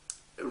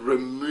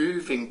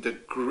removing the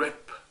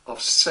grip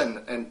of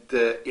sin and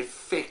the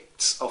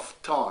effects of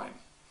time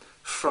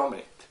from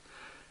it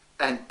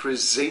and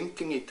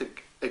presenting it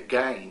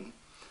again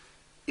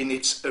in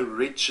its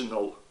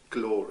original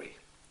glory.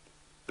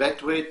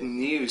 That word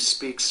new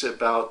speaks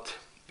about,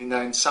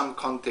 in some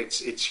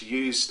contexts it's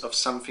used of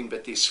something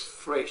that is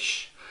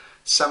fresh,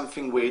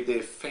 something where the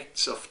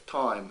effects of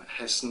time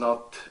has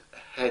not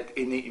had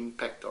any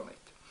impact on it.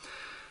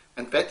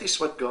 And that is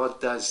what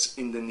God does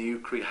in the new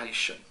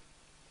creation.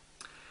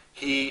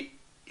 He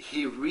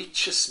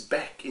reaches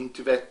back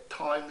into that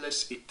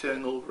timeless,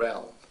 eternal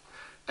realm,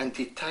 and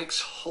he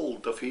takes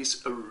hold of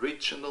his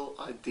original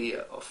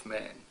idea of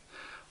man,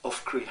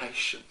 of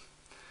creation.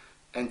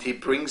 And he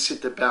brings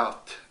it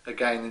about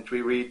again, and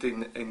we read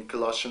in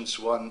Colossians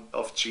 1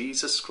 of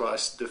Jesus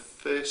Christ, the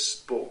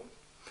firstborn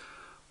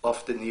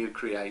of the new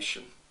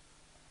creation.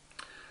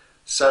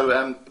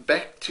 So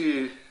back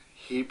to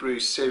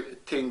Hebrews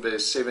 10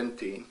 verse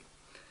 17.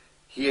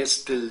 He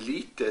has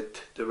deleted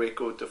the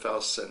record of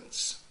our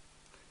sins.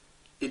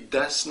 It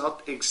does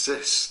not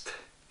exist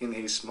in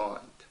his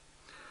mind.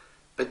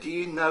 But do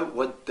you know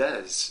what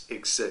does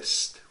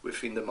exist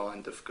within the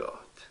mind of God?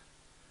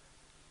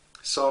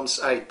 Psalms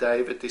 8,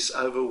 David is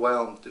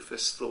overwhelmed with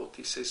this thought.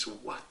 He says,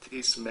 what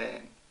is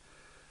man?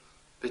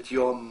 But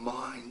you are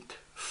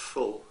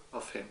mindful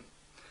of him.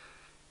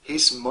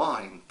 His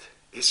mind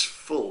is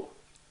full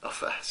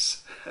of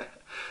us.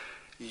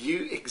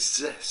 You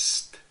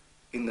exist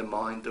in the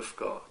mind of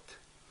God.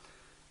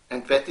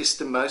 And that is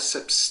the most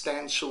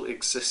substantial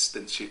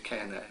existence you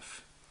can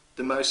have.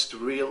 The most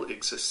real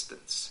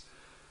existence.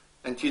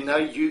 And you know,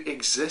 you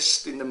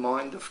exist in the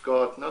mind of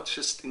God, not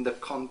just in the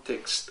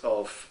context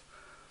of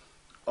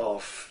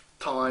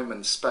time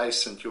and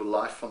space and your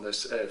life on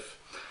this earth.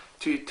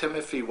 2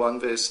 Timothy 1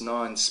 verse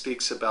 9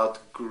 speaks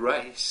about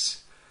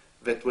grace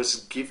that was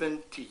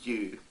given to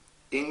you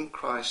in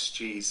Christ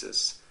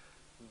Jesus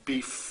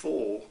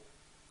before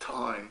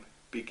time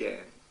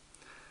began.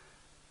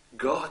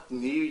 God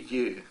knew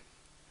you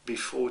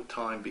before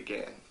time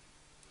began.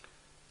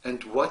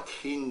 And what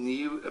he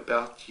knew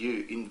about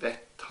you in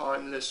that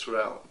timeless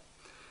realm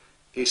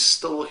is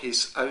still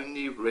his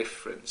only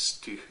reference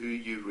to who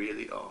you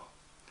really are.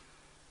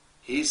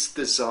 His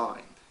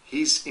design,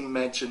 his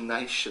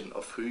imagination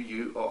of who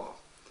you are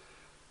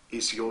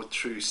is your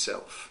true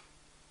self.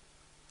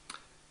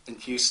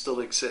 And you still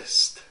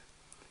exist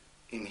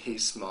in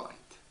his mind.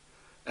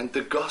 And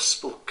the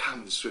gospel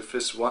comes with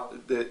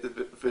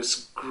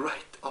this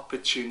great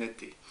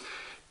opportunity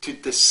to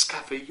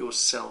discover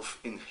yourself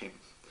in him.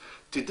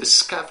 To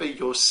discover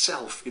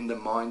yourself in the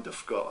mind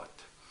of God.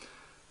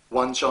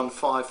 1 John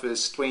 5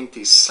 verse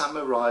 20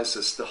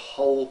 summarizes the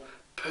whole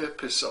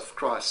purpose of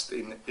Christ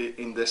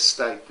in this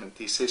statement.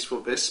 He says, for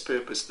this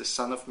purpose the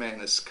Son of Man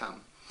has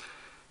come,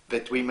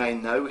 that we may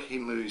know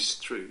him who is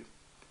true,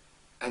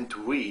 and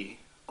we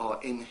are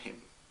in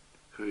him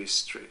who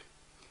is true.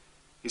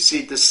 You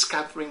see,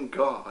 discovering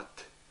God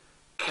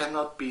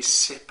cannot be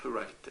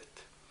separated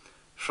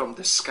from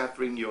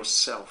discovering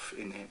yourself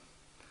in him.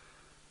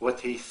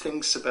 What he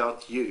thinks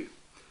about you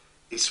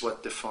is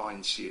what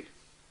defines you,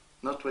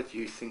 not what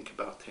you think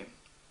about him.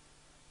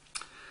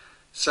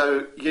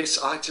 So, yes,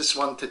 I just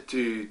wanted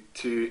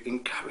to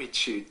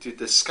encourage you to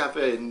discover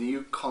a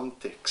new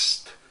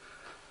context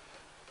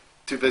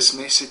to this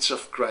message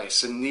of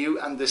grace, a new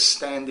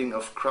understanding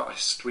of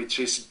Christ, which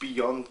is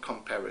beyond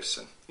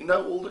comparison. You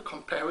know, all the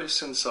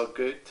comparisons are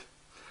good,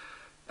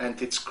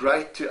 and it's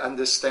great to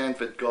understand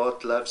that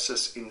God loves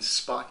us in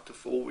spite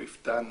of all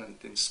we've done and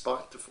in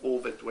spite of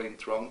all that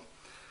went wrong.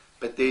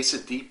 But there's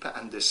a deeper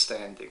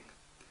understanding.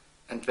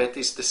 And that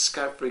is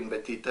discovering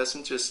that he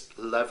doesn't just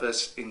love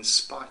us in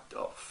spite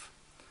of,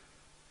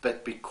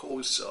 but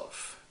because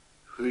of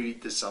who he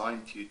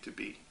designed you to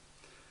be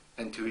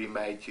and who he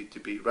made you to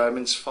be.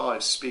 Romans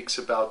 5 speaks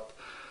about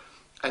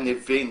an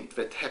event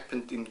that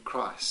happened in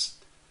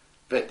Christ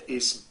that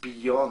is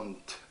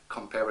beyond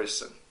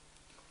comparison.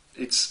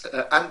 It's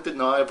an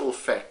undeniable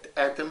fact.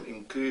 Adam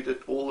included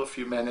all of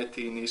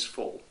humanity in his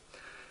fall.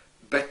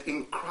 But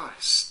in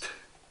Christ,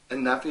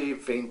 another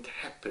event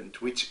happened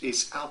which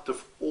is out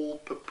of all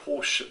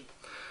proportion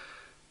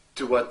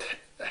to what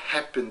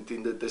happened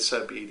in the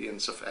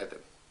disobedience of Adam.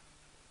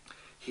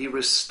 He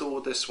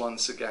restored us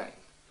once again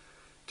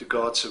to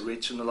God's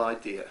original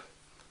idea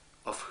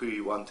of who he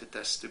wanted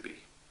us to be.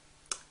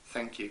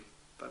 Thank you.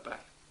 Bye-bye.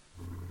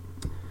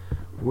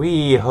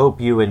 We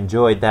hope you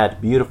enjoyed that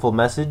beautiful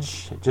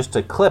message. Just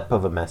a clip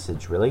of a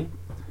message, really.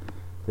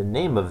 The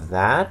name of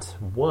that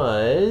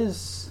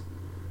was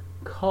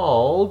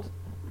called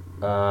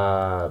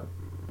I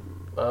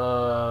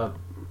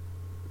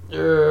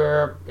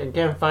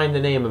can't find the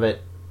name of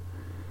it.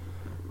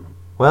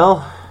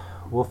 Well,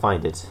 we'll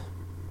find it.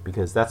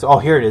 because that's... Oh,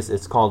 here it is.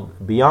 It's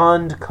called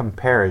Beyond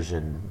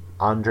Comparison,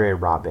 Andre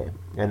Rabe.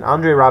 And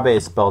Andre Rabe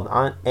is spelled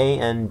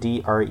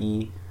Andrerabe.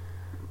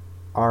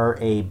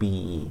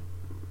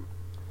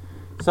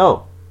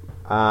 So,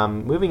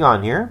 moving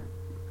on here,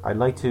 I'd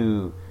like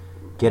to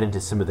get into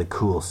some of the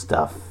cool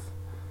stuff.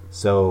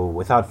 So,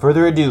 without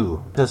further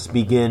ado, let's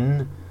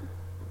begin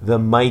the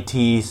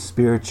mighty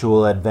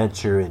spiritual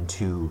adventure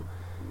into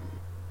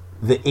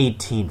the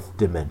 18th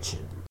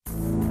dimension.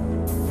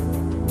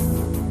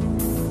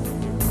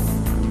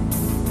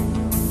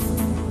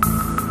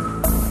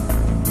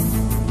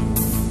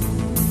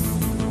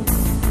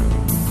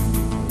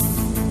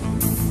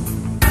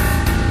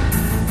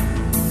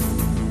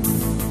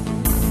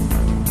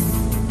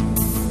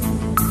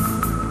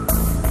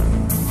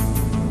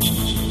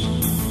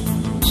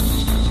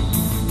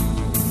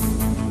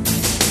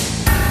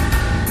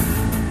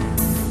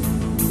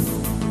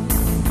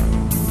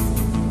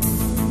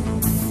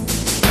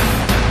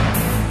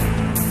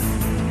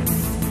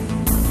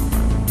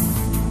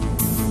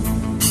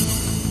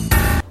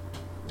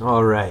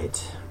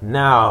 Alright,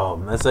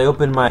 now, as I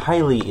open my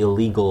highly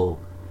illegal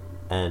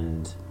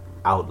and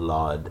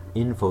outlawed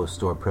info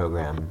store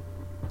program,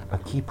 a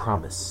key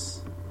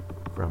promise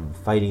from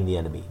Fighting the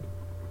Enemy.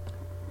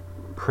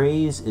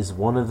 Praise is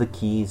one of the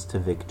keys to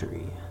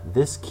victory.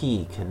 This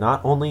key can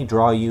not only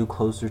draw you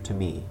closer to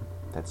me,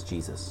 that's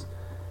Jesus,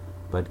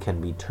 but can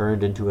be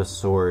turned into a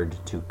sword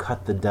to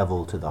cut the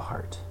devil to the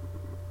heart.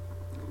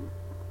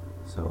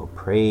 So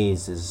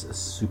praise is a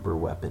super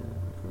weapon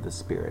of the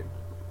Spirit.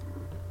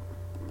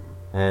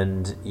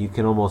 And you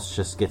can almost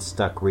just get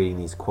stuck reading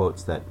these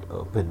quotes that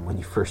open when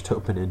you first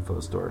open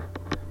InfoStore.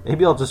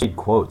 Maybe I'll just read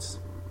quotes.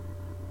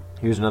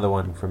 Here's another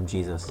one from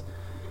Jesus.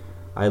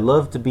 I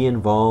love to be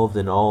involved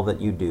in all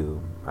that you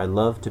do. I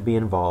love to be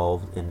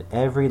involved in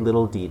every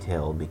little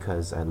detail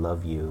because I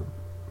love you.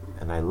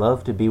 And I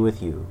love to be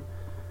with you.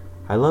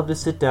 I love to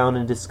sit down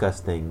and discuss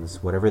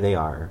things, whatever they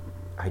are.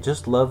 I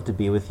just love to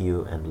be with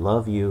you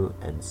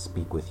and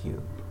speak with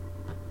you.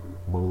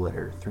 Mo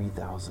letter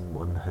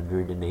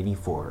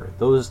 3184.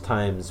 Those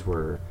times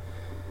were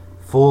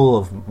full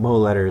of Mo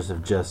letters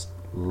of just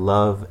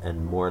love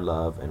and more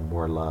love and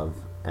more love.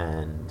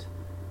 And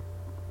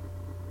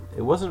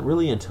it wasn't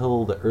really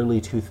until the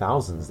early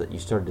 2000s that you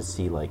started to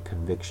see like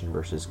Conviction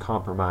versus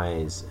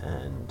Compromise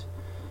and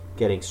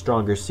Getting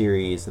Stronger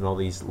series and all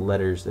these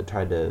letters that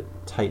tried to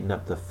tighten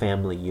up the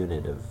family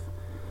unit of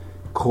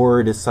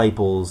core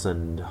disciples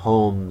and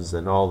homes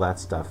and all that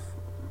stuff.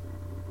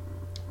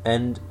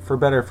 And for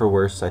better or for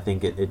worse, I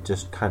think it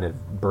just kind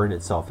of burned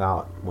itself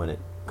out when it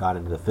got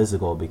into the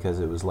physical, because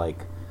it was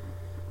like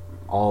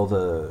all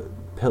the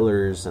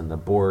pillars and the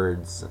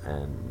boards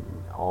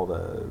and all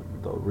the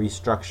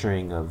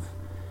restructuring of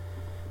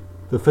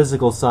the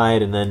physical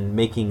side, and then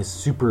making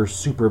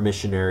super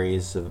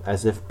missionaries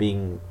as if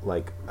being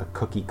like a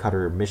cookie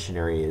cutter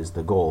missionary is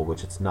the goal,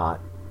 which it's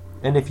not.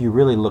 And if you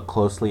really look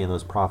closely in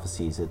those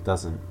prophecies, it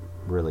doesn't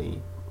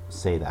really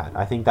say that.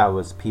 I think that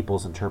was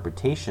people's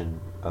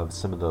interpretation of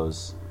some of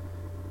those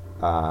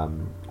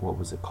what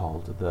was it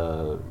called,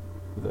 the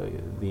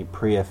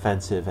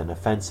pre-offensive and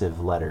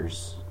offensive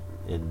letters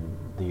in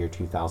the year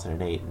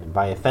 2008. And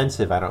by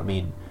offensive I don't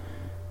mean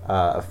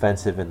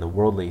offensive in the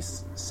worldly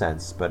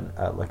sense,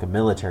 but like a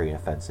military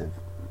offensive.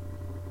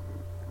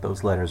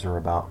 Those letters are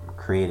about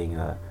creating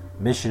a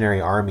missionary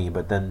army,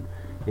 but then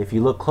if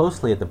you look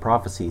closely at the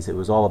prophecies, it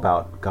was all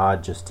about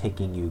God just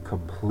taking you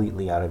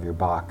completely out of your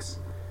box.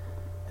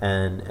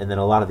 And then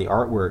a lot of the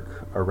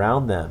artwork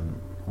around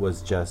them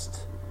was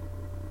just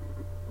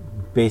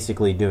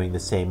basically doing the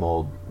same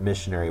old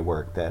missionary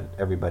work that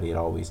everybody had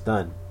always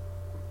done.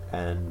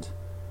 And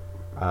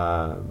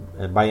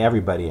by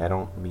everybody, I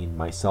don't mean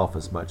myself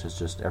as much as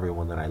just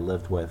everyone that I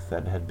lived with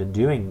that had been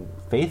doing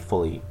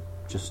faithfully,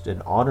 just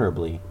and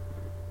honorably,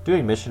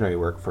 doing missionary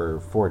work for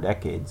 4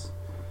 decades.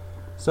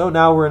 So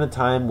now we're in a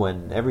time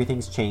when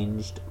everything's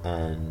changed,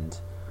 and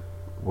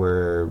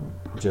we're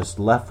just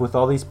left with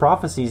all these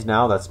prophecies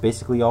now. That's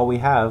basically all we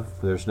have.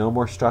 There's no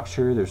more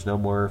structure. There's no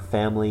more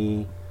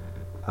family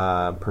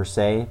per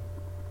se.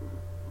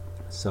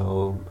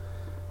 So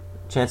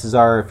chances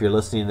are, if you're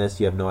listening to this,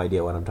 you have no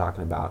idea what I'm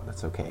talking about.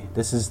 That's okay.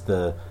 This is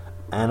the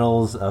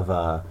annals of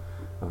a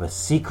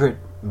secret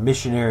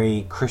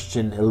missionary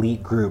Christian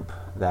elite group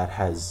that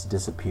has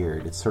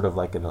disappeared. It's sort of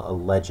like a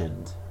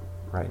legend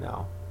right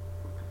now.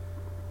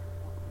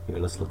 Here,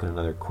 let's look at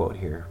another quote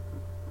here.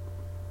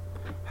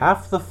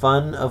 Half the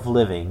fun of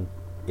living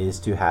is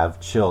to have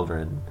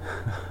children.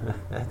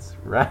 That's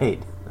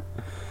right.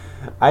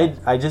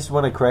 I just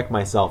want to correct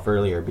myself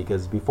earlier,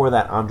 because before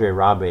that Andre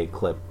Rabe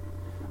clip,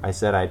 I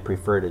said I'd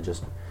prefer to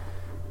just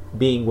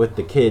being with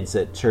the kids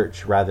at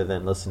church rather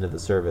than listen to the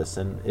service.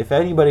 And if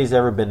anybody's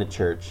ever been to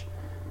church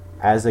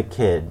as a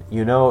kid,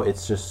 you know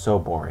it's just so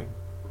boring.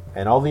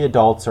 And all the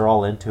adults are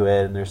all into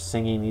it, and they're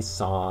singing these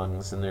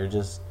songs, and they're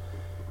just,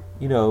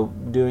 you know,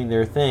 doing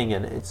their thing,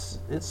 and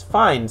it's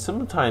fine.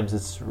 Sometimes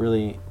it's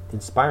really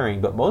inspiring,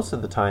 but most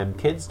of the time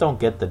kids don't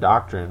get the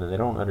doctrine, and they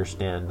don't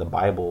understand the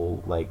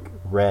Bible like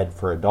read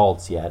for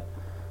adults yet.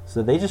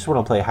 So they just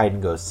want to play hide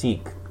and go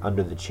seek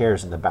under the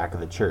chairs in the back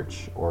of the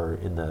church or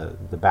in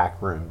the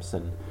back rooms.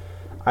 And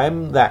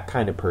I'm that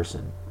kind of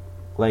person.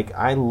 Like,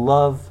 I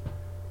love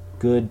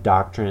good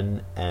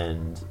doctrine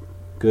and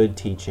good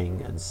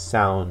teaching and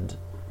sound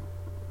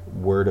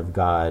Word of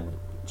God,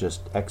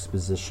 just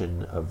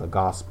exposition of the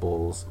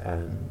Gospels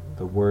and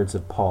the words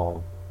of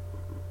Paul.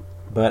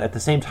 But at the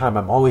same time,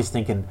 I'm always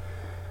thinking,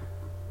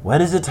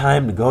 when is it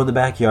time to go in the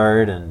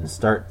backyard and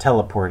start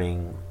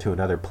teleporting to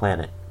another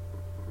planet?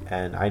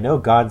 And I know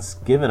God's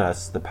given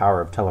us the power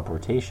of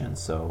teleportation,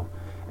 so...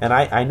 And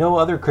I know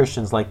other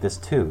Christians like this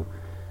too.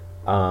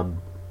 They're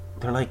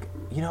like,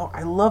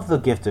 I love the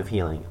gift of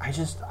healing.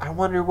 I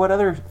wonder what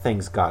other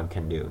things God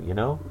can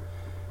do,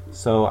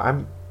 So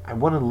I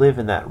want to live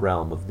in that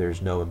realm of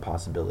there's no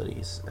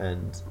impossibilities.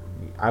 And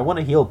I want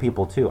to heal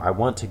people too. I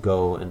want to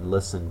go and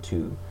listen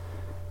to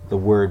the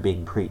word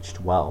being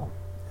preached well.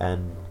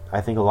 And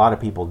I think a lot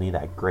of people need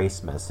that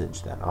grace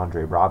message that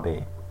Andre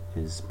Rabe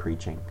is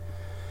preaching.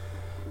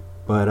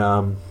 But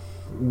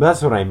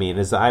that's what I mean.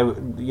 Is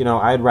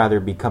I'd rather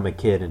become a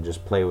kid and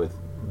just play with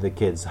the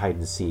kids hide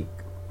and seek,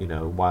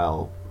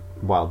 while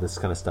this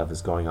kind of stuff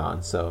is going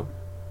on. So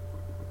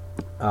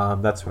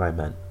that's what I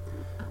meant.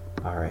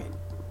 All right,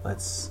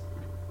 let's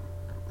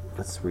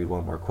read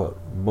one more quote.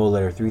 Mo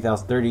letter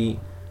 3363.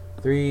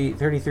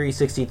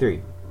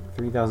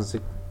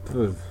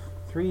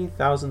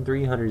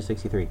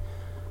 3,363.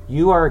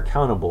 You are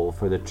accountable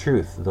for the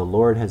truth the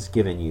Lord has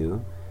given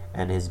you,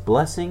 and His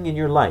blessing in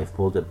your life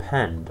will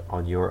depend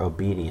on your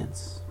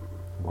obedience.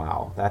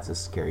 Wow, that's a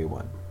scary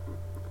one.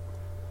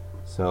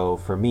 So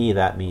for me,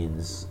 that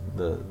means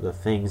the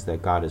things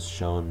that God has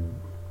shown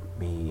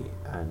me,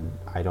 and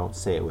I don't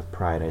say it with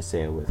pride, I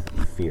say it with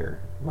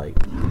fear. Like,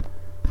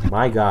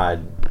 my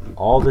God,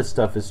 all this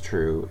stuff is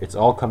true. It's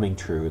all coming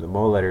true. The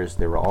Mo letters,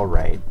 they were all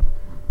right.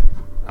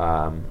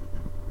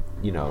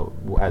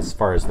 As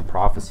far as the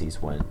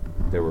prophecies went,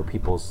 there were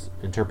people's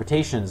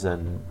interpretations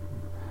and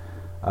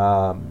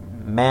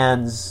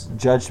man's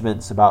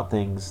judgments about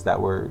things that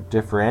were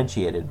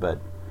differentiated, but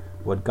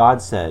what God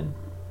said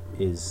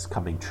is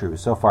coming true.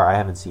 So far, I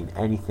haven't seen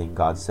anything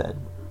God said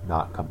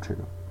not come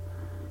true.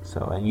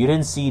 So, and you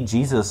didn't see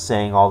Jesus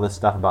saying all this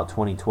stuff about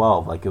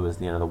 2012 like it was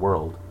the end of the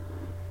world.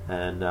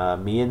 And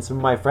me and some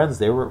of my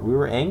friends, we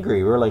were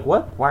angry. We were like,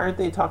 what? Why aren't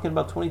they talking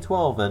about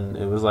 2012? And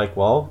it was like,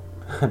 well,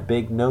 a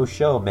big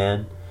no-show,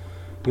 man.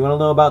 You want to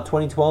know about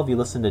 2012? You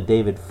listen to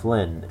David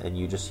Flynn, and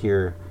you just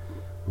hear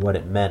what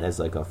it meant as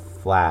like a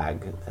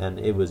flag. And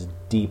it was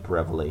deep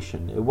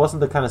revelation. It wasn't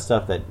the kind of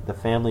stuff that the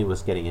family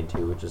was getting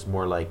into, which is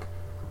more like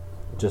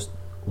just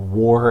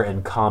war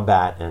and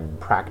combat and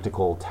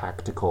practical,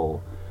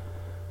 tactical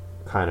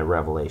kind of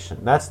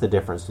revelation. That's the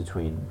difference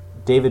between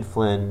David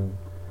Flynn,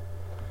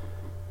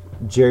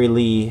 Jerry O.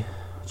 Lee,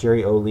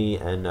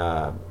 and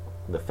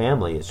the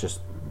family. It's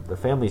just, the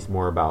family's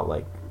more about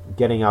like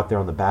getting out there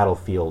on the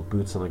battlefield,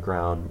 boots on the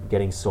ground,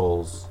 getting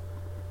souls,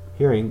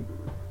 hearing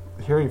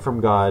from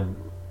God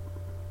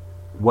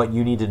what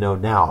you need to know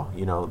now.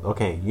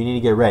 Okay, you need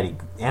to get ready.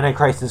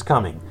 Antichrist is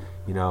coming.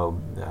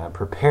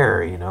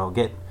 Prepare.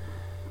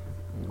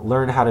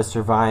 Learn how to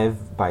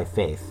survive by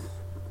faith.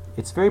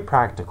 It's very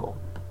practical.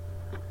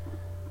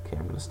 Okay,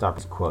 I'm going to stop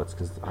these quotes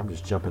because I'm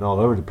just jumping all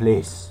over the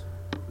place.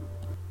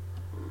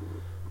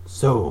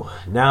 So,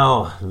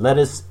 now let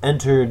us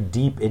enter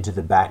deep into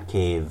the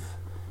Batcave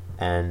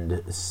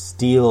and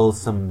steal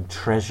some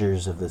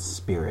treasures of the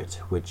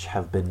Spirit, which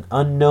have been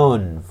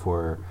unknown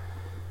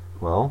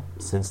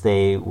since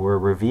they were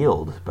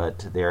revealed,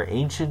 but they are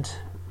ancient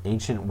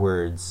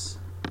words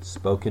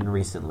spoken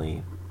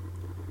recently,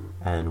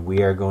 and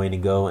we are going to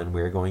go and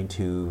we're going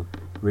to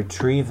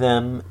retrieve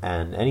them,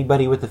 and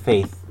anybody with the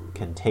faith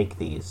can take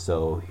these.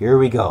 So here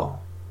we go.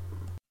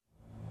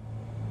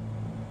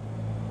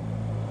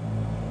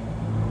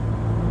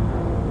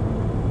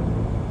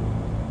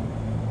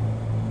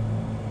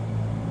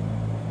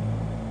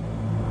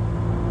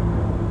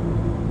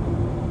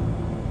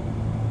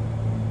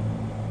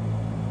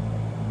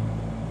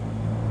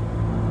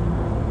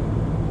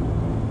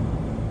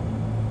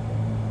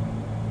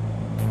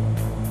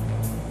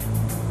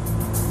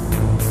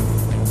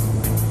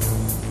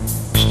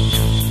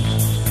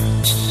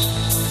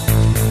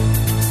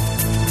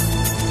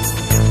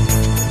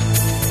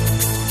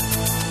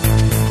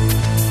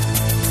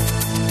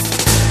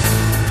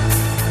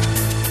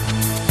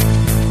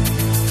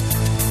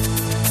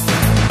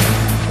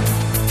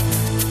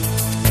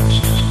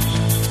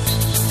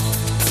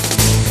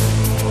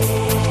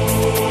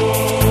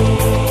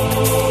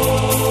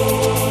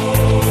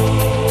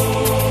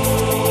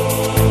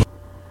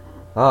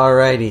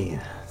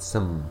 Alrighty,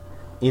 some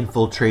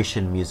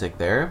infiltration music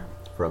there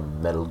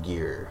from Metal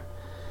Gear.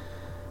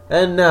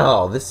 And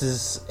now, this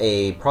is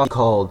a project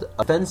called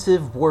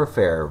Offensive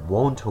Warfare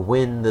Won't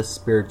Win the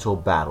Spiritual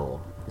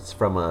Battle. It's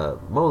from a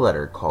Mo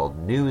letter called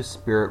New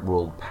Spirit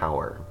World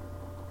Power.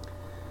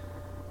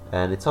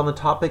 And it's on the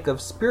topic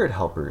of spirit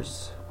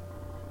helpers.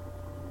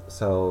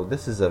 So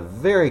this is a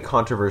very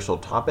controversial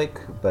topic,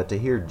 but to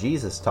hear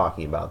Jesus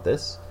talking about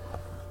this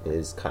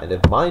is kind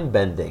of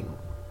mind-bending.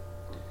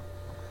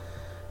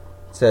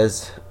 It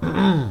says,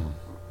 I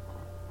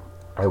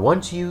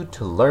want you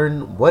to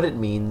learn what it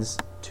means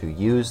to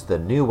use the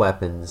new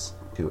weapons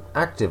to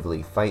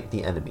actively fight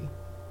the enemy.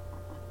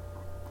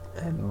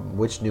 And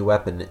which new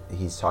weapon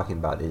he's talking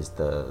about is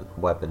the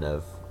weapon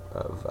of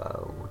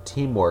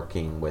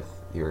teamworking with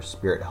your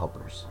spirit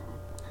helpers.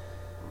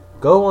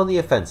 Go on the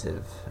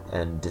offensive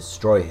and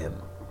destroy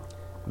him.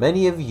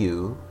 Many of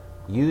you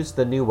use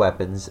the new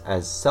weapons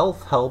as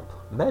self-help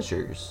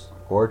measures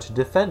or to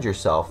defend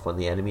yourself when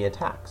the enemy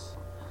attacks.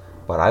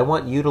 But I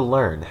want you to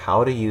learn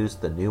how to use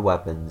the new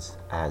weapons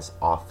as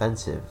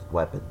offensive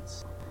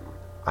weapons.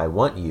 I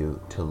want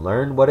you to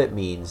learn what it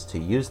means to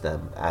use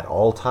them at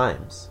all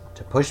times,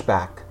 to push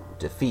back,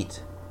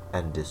 defeat,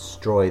 and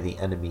destroy the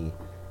enemy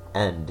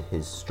and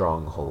his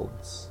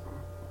strongholds.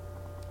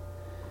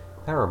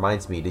 That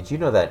reminds me, did you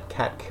know that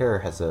Kat Kerr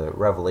has a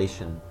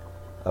revelation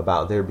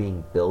about there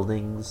being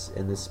buildings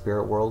in the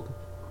spirit world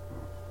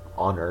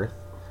on Earth?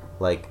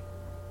 Like,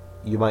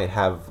 you might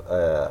have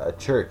a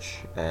church,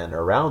 and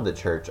around the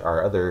church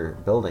are other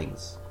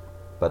buildings,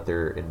 but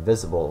they're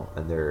invisible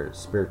and they're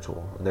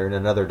spiritual, and they're in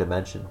another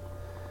dimension.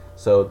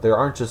 So there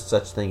aren't just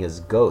such thing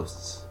as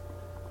ghosts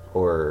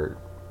or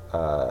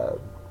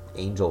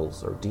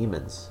angels or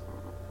demons,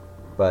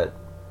 but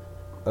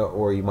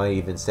or you might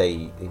even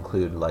say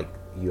include like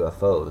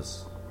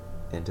UFOs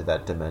into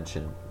that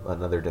dimension,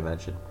 another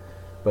dimension.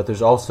 But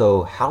there's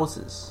also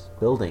houses,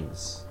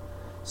 buildings,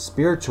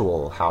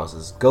 spiritual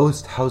houses,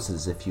 ghost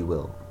houses, if you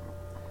will.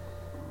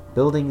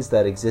 Buildings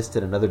that exist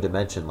in another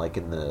dimension, like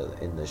in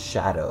the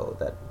Shadow,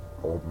 that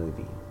old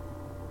movie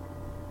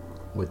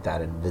with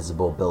that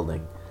invisible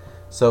building.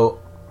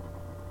 So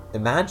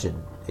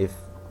imagine if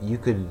you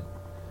could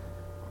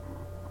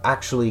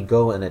actually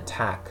go and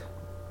attack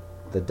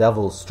the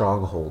devil's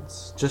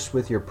strongholds just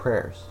with your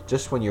prayers.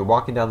 Just when you're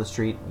walking down the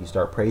street, you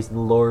start praising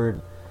the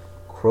Lord,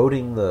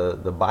 quoting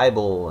the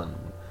Bible, and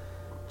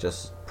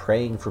just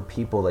praying for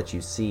people that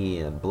you see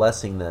and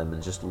blessing them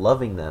and just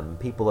loving them,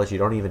 people that you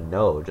don't even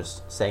know,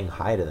 just saying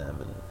hi to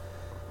them,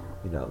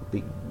 and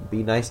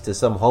be nice to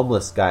some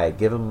homeless guy,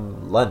 give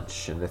him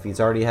lunch, and if he's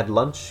already had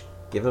lunch,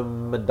 give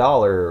him $1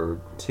 or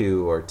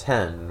 $2 or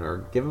 10,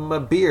 or give him a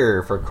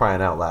beer, for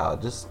crying out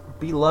loud. Just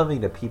be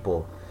loving to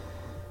people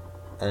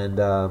and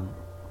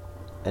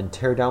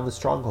tear down the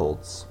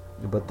strongholds.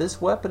 But this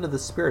weapon of the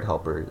spirit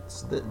helper,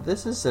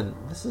 this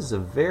is a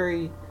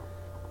very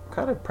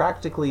kind of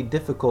practically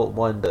difficult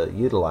one to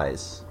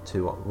utilize,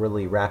 to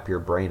really wrap your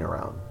brain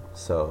around.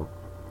 So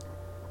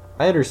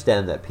I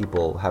understand that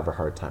people have a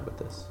hard time with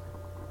this,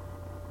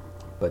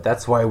 but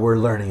that's why we're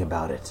learning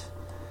about it.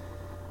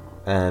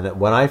 And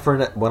when I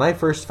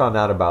first found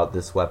out about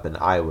this weapon,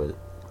 I was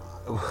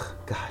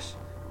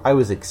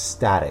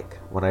ecstatic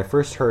when I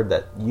first heard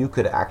that you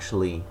could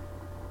actually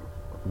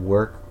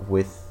work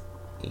with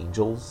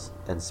angels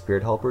and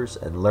spirit helpers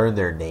and learn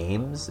their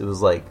names. It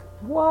was like,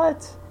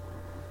 what?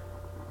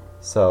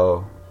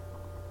 So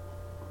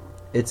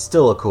it's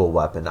still a cool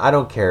weapon. I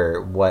don't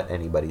care what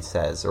anybody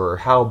says or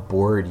how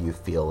bored you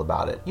feel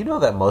about it. You know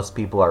that most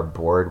people are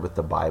bored with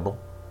the Bible?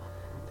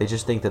 They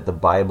just think that the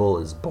Bible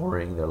is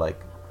boring. They're like,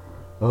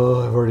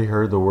 oh, I've already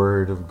heard the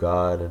word of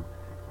God. And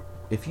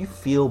if you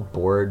feel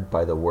bored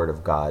by the word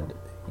of God,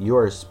 you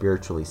are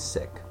spiritually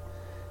sick.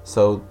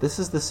 So this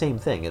is the same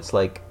thing. It's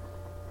like,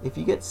 if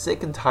you get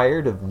sick and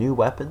tired of new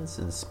weapons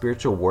and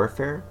spiritual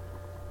warfare,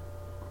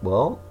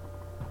 well,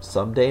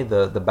 someday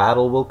the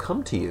battle will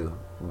come to you.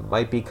 It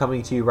might be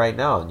coming to you right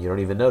now and you don't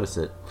even notice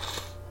it.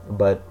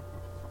 But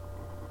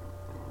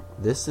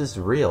this is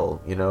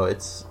real.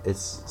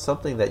 It's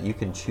something that you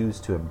can choose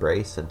to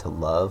embrace and to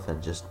love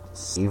and just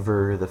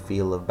savor the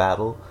feel of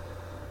battle,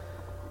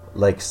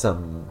 like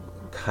some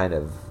kind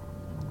of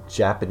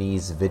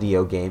Japanese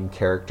video game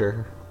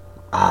character.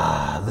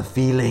 Ah, the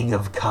feeling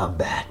of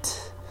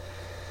combat.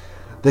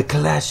 The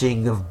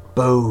clashing of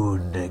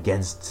bone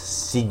against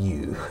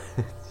sinew.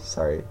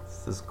 Sorry,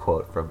 it's this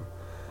quote from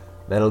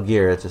Metal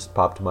Gear. It just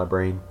popped in my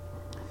brain.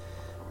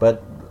 But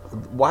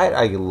why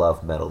I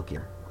love Metal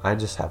Gear, I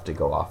just have to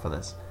go off on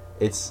this.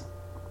 It's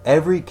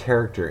every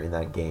character in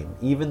that game,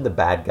 even the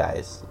bad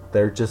guys,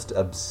 they're just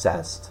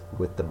obsessed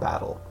with the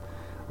battle.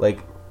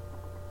 Like,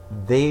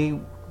 they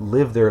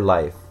live their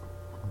life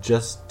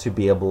just to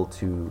be able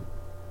to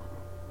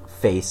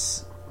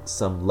face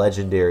some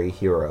legendary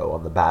hero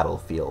on the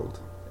battlefield.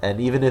 And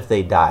even if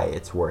they die,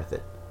 it's worth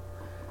it.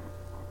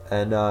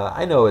 And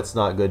I know it's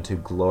not good to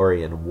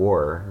glory in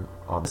war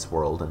on this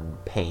world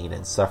and pain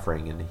and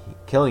suffering and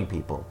killing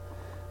people.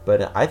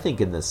 But I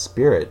think in the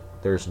spirit,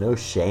 there's no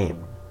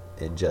shame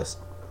in just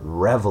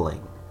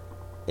reveling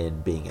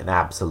in being an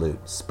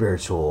absolute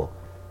spiritual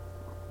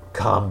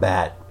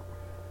combat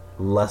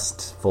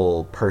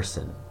lustful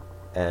person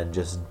and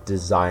just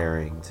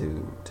desiring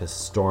to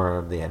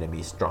storm the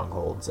enemy's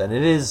strongholds. And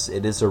it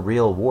is a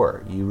real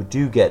war. You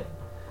do get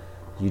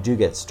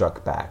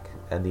struck back,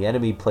 and the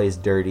enemy plays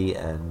dirty,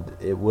 and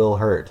it will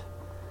hurt.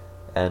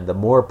 And the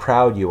more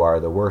proud you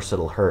are, the worse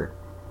it'll hurt.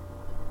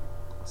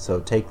 So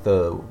take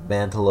the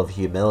mantle of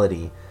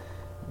humility,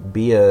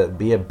 be a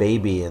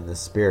baby in the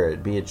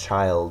Spirit, be a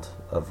child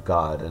of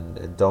God,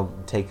 and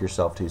don't take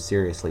yourself too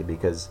seriously,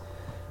 because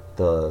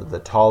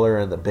the taller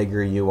and the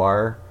bigger you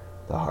are,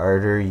 the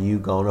harder you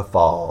gonna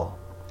fall.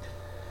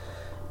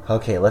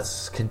 Okay,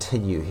 let's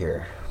continue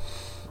here.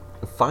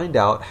 Find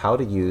out how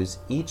to use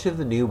each of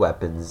the new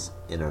weapons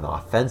in an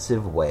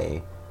offensive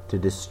way to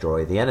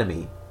destroy the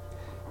enemy.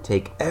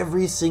 Take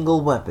every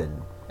single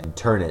weapon and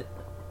turn it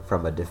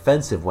from a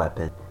defensive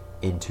weapon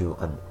into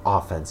an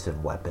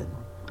offensive weapon.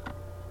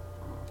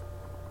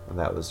 And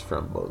that was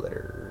from Mo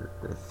Letter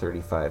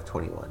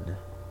 3521.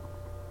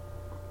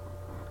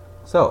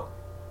 So,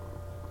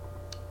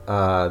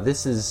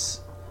 this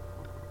is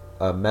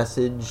a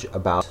message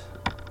about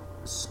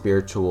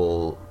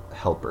spiritual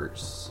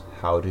helpers,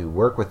 how to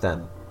work with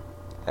them.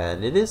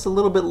 And it is a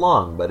little bit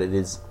long, but it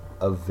is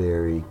a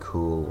very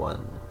cool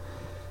one.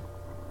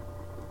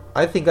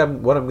 I think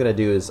what I'm going to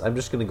do is I'm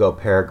just going to go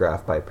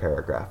paragraph by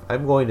paragraph.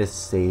 I'm going to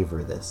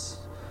savor this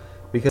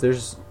because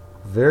there's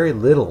very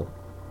little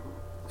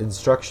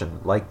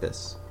instruction like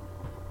this.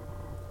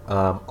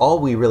 All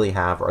we really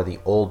have are the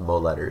old Mo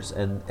letters,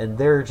 and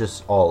they're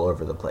just all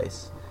over the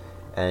place.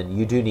 And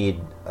you do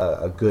need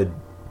a good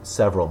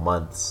several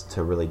months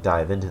to really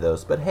dive into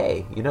those. But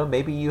hey,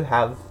 maybe you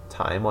have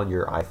time on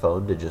your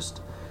iPhone to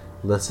just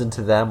listen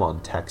to them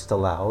on text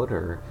aloud,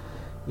 or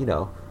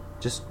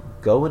just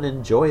go and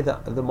enjoy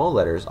the Mo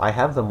letters. I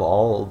have them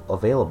all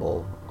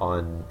available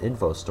on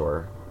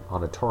InfoStore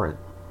on a torrent.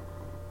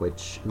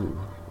 Which,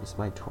 is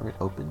my torrent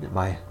open? Am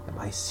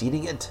I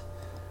seeding it?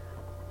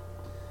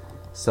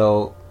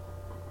 So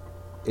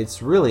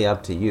it's really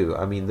up to you.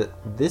 I mean,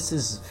 this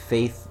is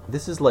faith.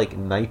 This is like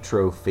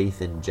nitro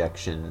faith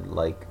injection,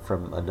 like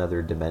from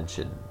another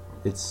dimension.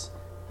 It's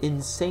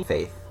insane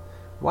faith.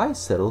 Why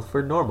settle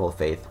for normal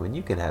faith when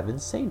you can have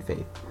insane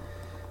faith?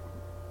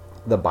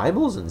 The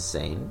Bible's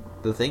insane.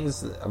 The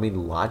things,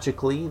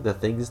 logically, the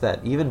things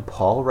that even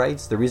Paul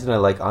writes, the reason I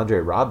like Andre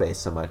Rabe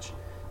so much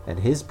and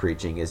his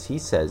preaching is he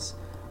says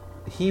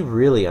he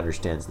really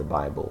understands the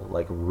Bible,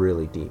 like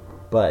really deep.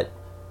 But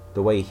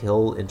the way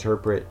he'll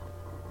interpret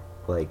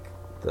like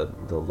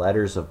the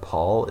letters of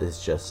Paul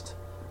is just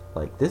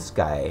like, this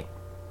guy,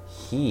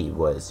 he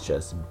was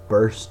just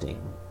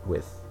bursting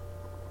with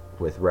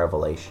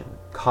revelation,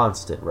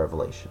 constant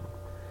revelation.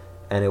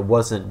 And it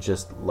wasn't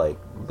just like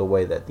the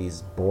way that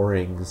these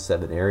boring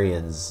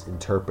seminarians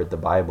interpret the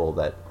Bible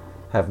that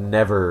have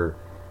never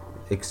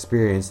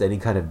experienced any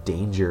kind of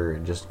danger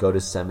and just go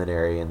to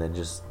seminary and then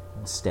just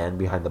stand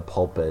behind the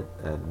pulpit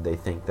and they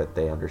think that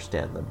they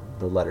understand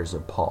the letters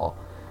of Paul.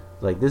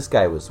 Like, this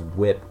guy was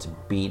whipped,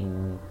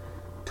 beaten,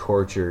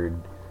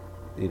 tortured.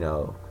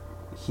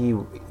 He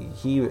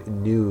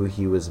knew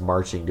he was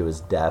marching to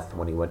his death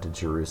when he went to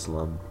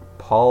Jerusalem.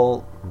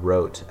 Paul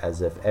wrote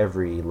as if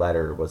every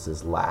letter was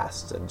his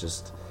last, and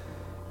just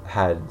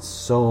had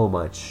so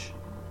much.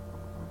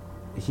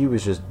 He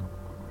was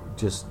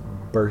just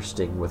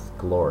bursting with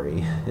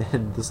glory.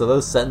 And so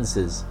those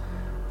sentences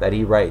that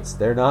he writes,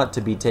 they're not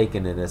to be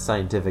taken in a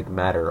scientific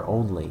manner.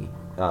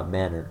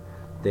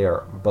 They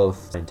are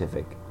both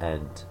scientific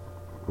and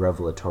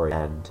revelatory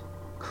and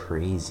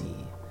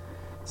crazy.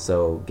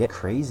 So get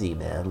crazy,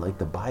 man. Like,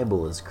 the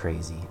Bible is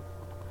crazy.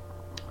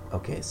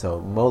 Okay,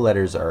 so Mo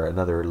letters are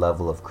another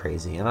level of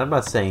crazy. And I'm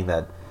not saying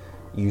that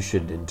you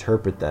should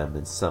interpret them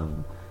in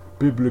some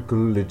biblical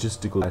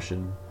logistical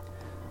fashion.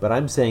 But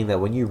I'm saying that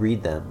when you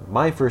read them,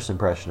 my first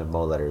impression of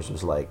Mo letters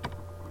was like,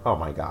 oh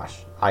my gosh,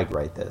 I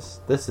write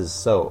this. This is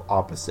so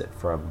opposite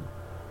from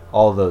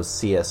all those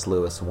C.S.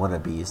 Lewis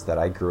wannabes that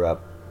I grew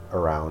up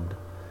around.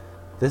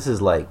 This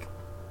is like,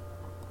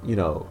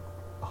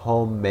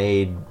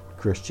 homemade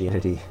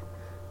Christianity.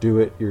 Do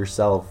it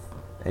yourself,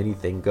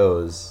 anything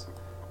goes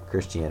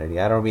Christianity.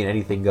 I don't mean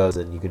anything goes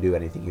and you can do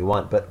anything you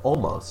want, but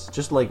almost.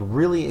 Just like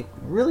really,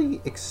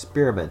 really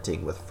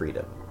experimenting with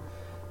freedom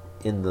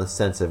in the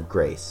sense of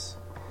grace.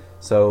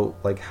 So,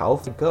 like, how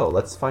does it go?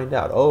 Let's find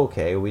out. Oh,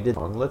 okay, we did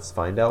wrong. Let's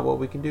find out what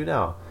we can do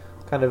now.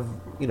 Kind of,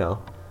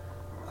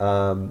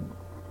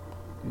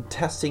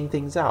 testing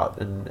things out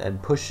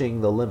and pushing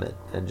the limit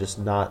and just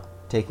not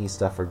taking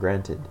stuff for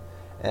granted.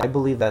 And I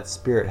believe that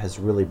spirit has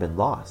really been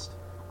lost,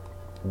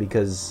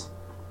 because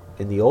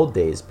in the old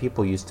days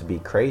people used to be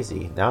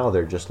crazy. Now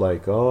they're just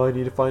like, oh, I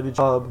need to find a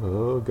job.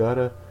 Oh,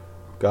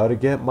 gotta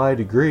get my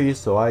degree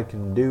so I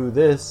can do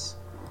this.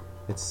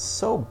 It's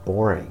so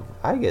boring.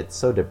 I get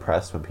so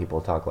depressed when people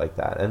talk like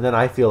that, and then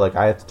I feel like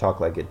I have to talk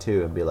like it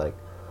too and be like,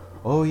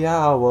 oh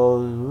yeah,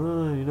 well,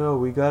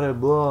 we gotta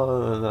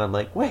blah, and then I'm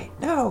like, wait,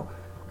 no,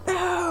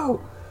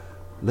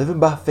 living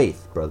by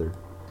faith, brother.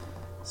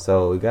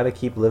 So we gotta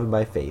keep living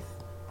by faith.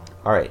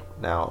 Alright,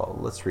 now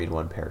let's read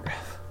one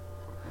paragraph.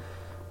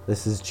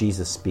 This is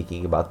Jesus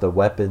speaking about the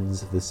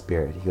weapons of the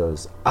Spirit. He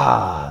goes,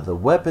 the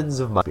weapons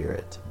of my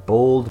Spirit,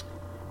 bold.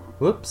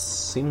 Whoops,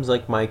 seems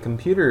like my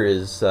computer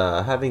is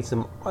having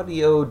some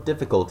audio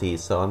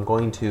difficulties, so I'm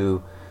going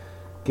to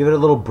give it a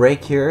little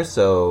break here,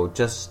 so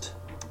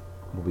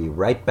we'll be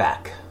right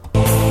back.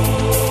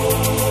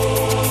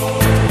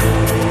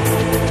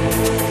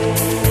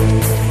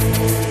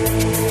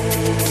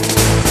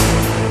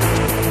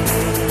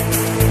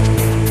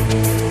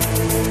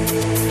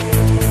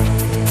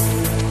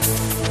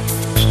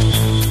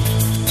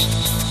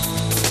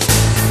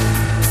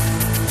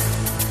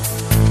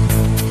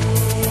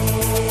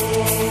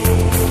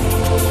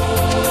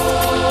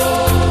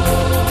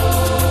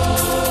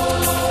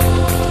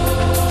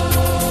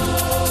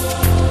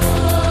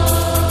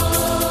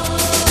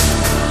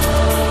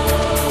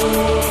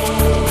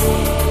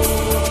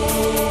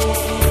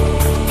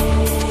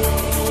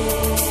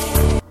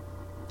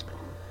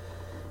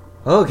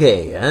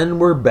 Okay, and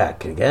we're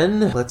back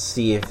again. Let's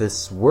see if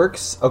this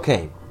works.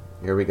 Okay,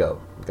 here we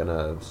go. I'm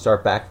gonna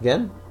start back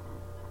again.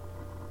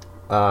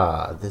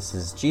 This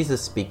is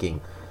Jesus speaking.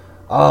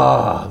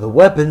 The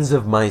weapons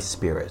of my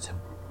spirit,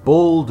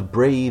 bold,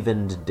 brave,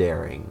 and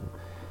daring.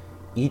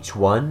 Each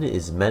one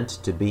is meant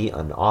to be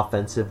an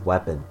offensive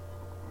weapon.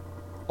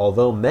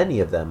 Although many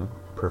of them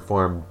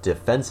perform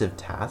defensive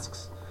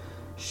tasks,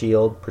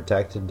 shield,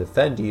 protect, and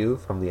defend you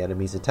from the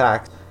enemy's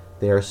attacks,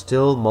 they are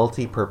still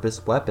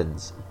multi-purpose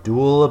weapons,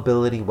 dual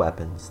ability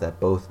weapons that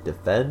both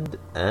defend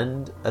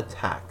and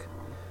attack,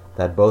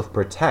 that both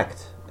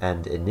protect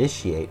and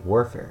initiate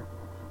warfare.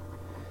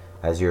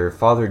 As your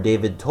father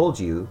David told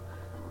you,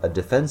 a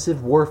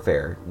defensive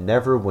warfare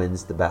never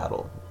wins the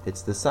battle.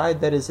 It's the side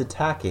that is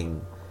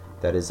attacking,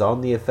 that is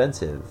on the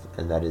offensive,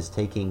 and that is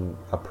taking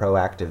a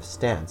proactive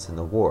stance in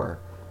the war,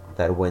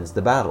 that wins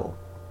the battle.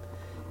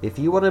 If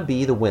you want to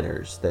be the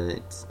winners, then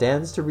it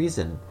stands to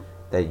reason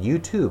that you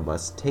too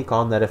must take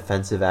on that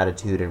offensive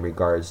attitude in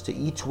regards to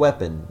each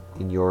weapon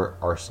in your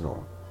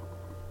arsenal.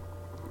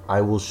 I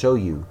will show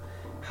you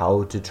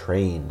how to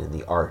train in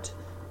the art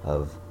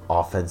of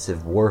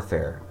offensive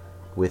warfare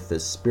with the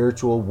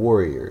spiritual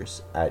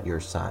warriors at your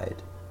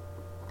side.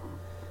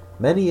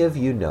 Many of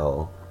you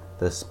know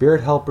the spirit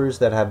helpers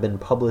that have been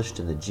published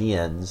in the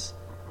GNs.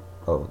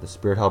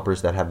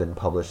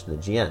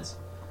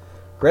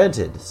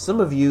 Granted, some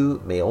of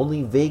you may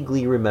only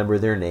vaguely remember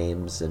their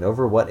names and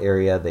over what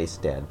area they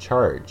stand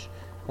charge,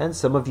 and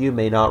some of you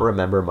may not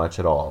remember much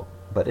at all,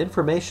 but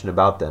information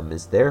about them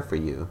is there for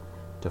you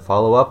to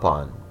follow up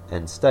on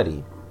and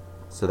study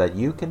so that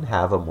you can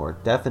have a more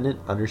definite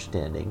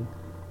understanding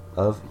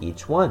of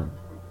each one.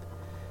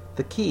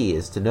 The key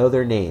is to know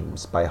their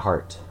names by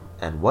heart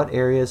and what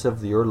areas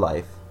of your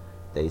life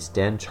they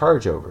stand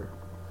charge over.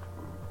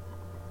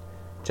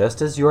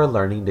 Just as you are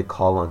learning to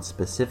call on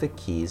specific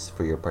keys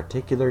for your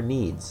particular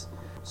needs,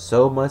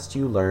 so must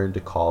you learn to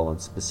call on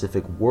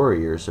specific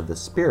warriors of the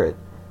Spirit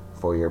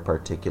for your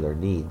particular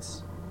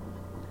needs.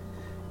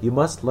 You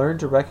must learn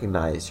to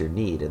recognize your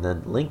need and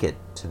then link it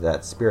to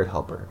that Spirit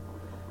helper.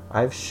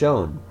 I've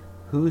shown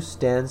who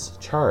stands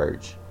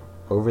charge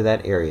over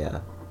that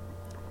area,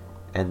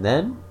 and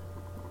then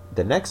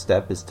the next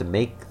step is to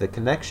make the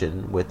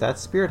connection with that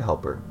Spirit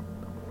helper.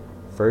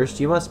 First,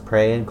 you must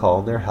pray and call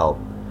on their help.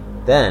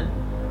 Then,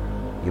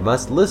 you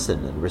must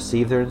listen and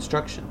receive their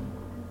instruction.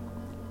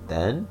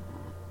 Then,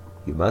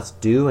 you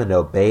must do and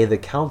obey the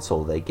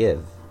counsel they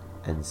give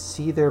and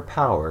see their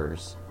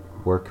powers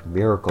work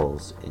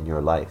miracles in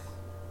your life.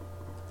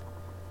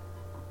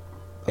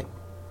 Okay.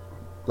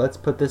 Let's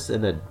put this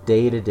in a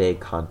day-to-day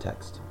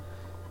context.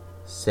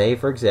 Say,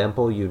 for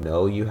example, you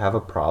know you have a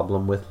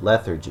problem with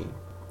lethargy.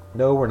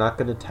 No, we're not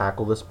going to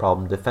tackle this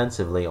problem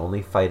defensively,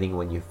 only fighting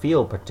when you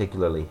feel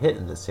particularly hit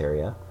in this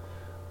area.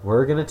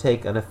 We're going to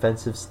take an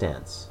offensive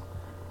stance.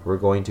 We're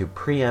going to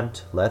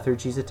preempt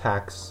lethargy's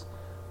attacks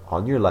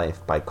on your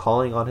life by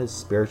calling on his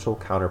spiritual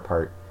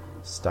counterpart,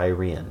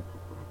 Styrian.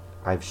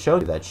 I've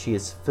shown you that she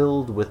is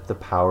filled with the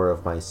power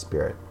of my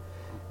spirit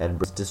and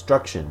brings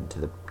destruction to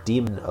the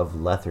demon of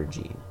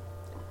lethargy.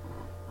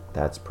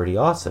 That's pretty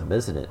awesome,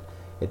 isn't it?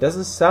 It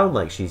doesn't sound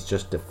like she's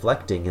just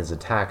deflecting his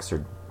attacks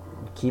or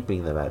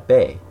keeping them at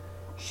bay.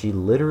 She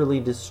literally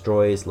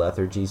destroys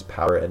lethargy's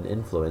power and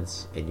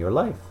influence in your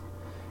life.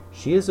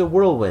 She is a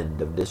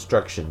whirlwind of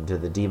destruction to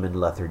the demon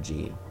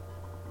lethargy.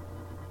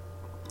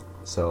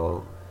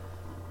 So,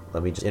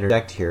 let me just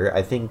interject here.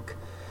 I think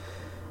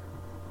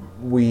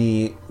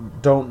we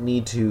don't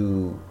need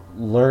to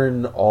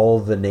learn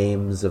all the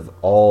names of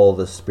all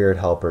the spirit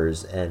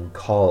helpers and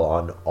call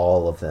on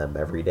all of them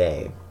every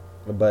day.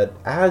 But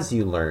as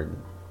you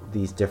learn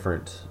these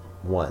different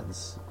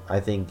ones, I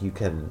think you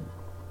can,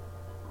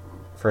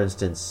 for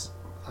instance,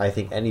 I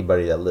think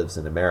anybody that lives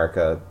in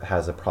America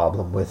has a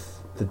problem with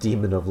the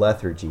demon of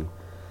lethargy.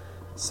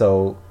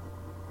 So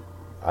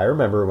I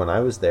remember when I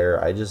was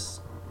there,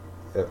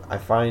 I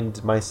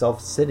find myself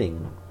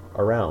sitting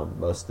around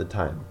most of the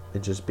time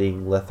and just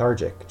being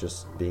lethargic,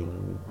 just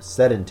being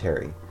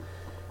sedentary.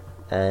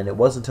 And it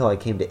wasn't until I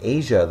came to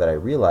Asia that I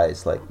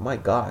realized, like, my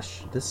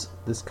gosh, this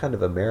kind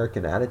of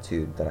American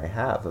attitude that I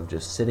have of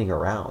just sitting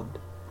around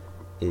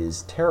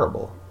is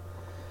terrible.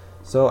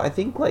 So I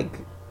think, like,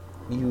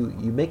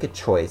 you make a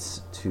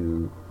choice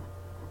to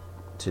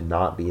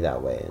not be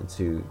that way and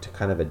to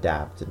kind of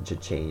adapt and to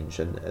change,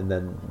 and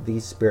then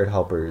these spirit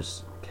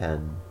helpers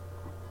can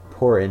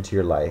pour into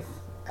your life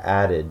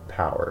added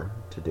power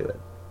to do it,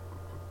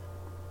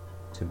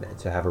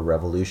 to have a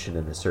revolution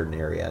in a certain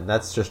area. And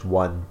that's just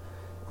one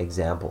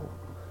example,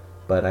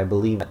 but I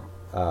believe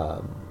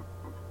that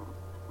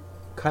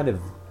kind of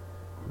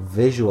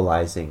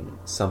visualizing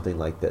something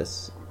like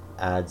this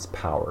adds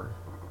power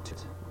to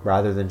it,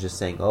 rather than just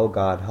saying, oh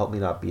God, help me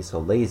not be so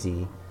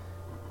lazy,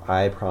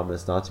 I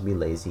promise not to be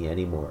lazy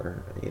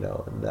anymore.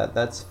 And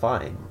that's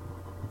fine,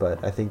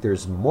 but I think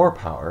there's more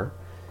power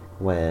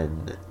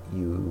when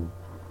you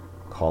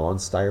call on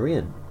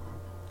Styrian,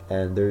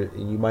 and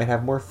you might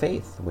have more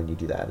faith when you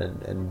do that,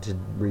 and to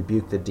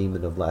rebuke the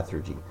demon of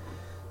lethargy.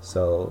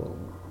 So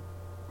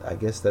I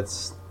guess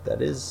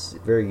that is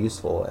very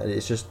useful, and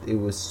it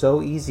was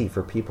so easy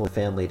for people in the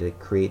family to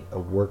create a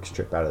work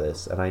strip out of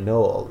this, and I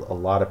know a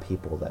lot of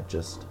people that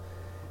just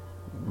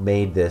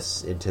made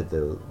this into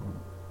the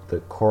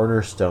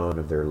cornerstone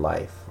of their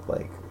life.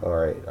 Like, all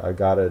right, I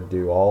gotta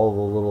do all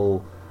the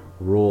little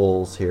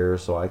rules here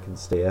so I can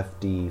stay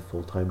FD,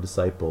 full-time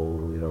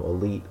disciple,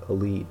 elite.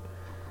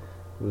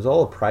 It was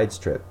all a pride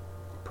trip,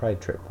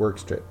 work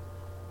strip.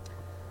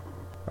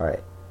 All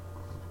right,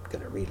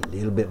 gonna read a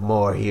little bit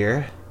more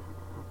here.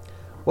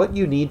 What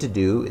you need to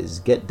do is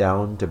get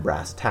down to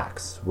brass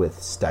tacks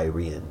with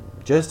Styrian,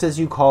 just as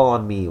you call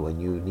on me when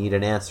you need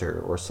an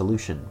answer or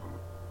solution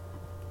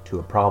to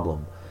a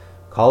problem.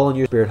 Call on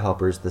your spirit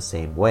helpers the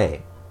same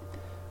way.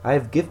 I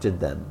have gifted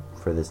them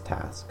for this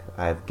task.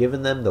 I have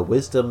given them the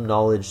wisdom,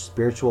 knowledge,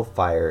 spiritual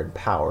fire, and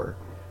power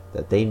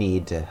that they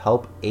need to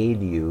help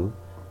aid you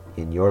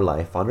in your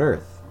life on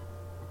earth.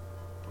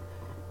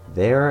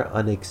 They're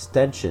an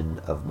extension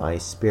of my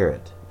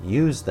spirit.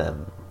 Use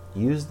them.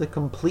 Use the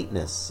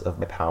completeness of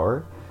my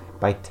power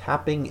by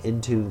tapping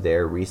into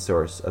their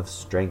resource of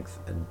strength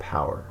and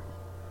power.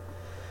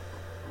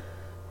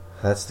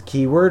 That's the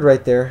key word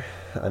right there.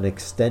 An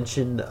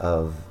extension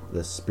of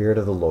the Spirit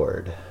of the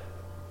Lord.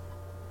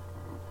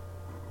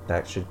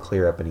 That should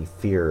clear up any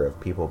fear of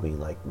people being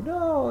like,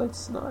 no,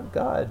 it's not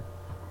God.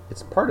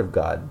 It's part of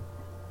God.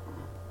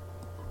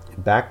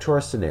 Back to our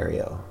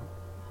scenario.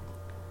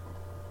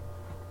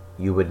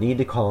 You would need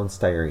to call on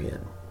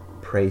Styrian.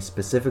 Pray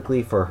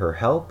specifically for her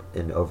help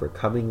in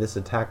overcoming this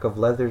attack of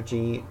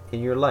lethargy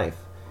in your life,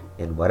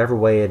 in whatever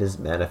way it is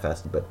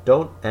manifested, but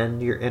don't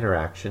end your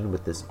interaction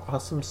with this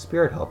awesome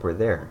spirit helper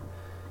there.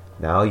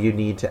 Now you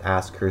need to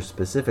ask her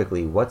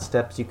specifically what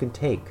steps you can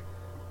take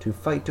to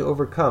fight to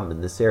overcome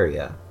in this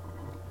area.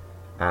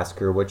 Ask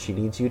her what she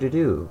needs you to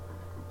do,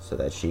 so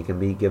that she can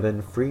be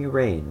given free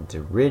rein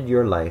to rid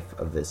your life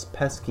of this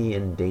pesky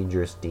and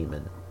dangerous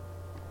demon.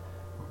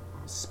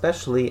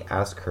 Especially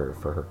ask her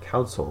for her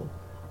counsel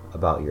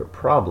about your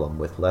problem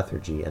with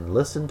lethargy and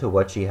listen to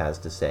what she has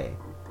to say.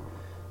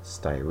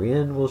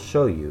 Styrian will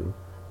show you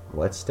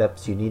what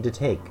steps you need to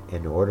take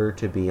in order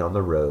to be on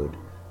the road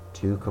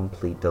to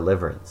complete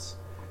deliverance.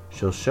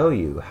 She'll show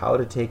you how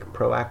to take a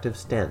proactive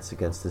stance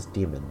against this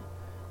demon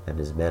and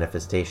his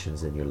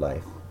manifestations in your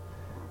life.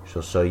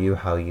 She'll show you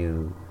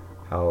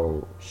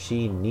how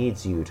she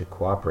needs you to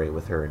cooperate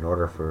with her in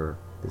order for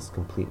this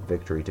complete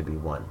victory to be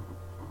won.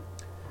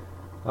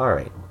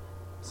 Alright,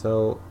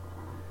 so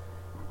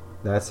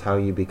that's how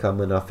you become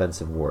an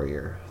offensive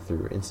warrior,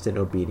 through instant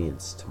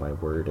obedience to my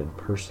word and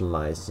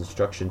personalized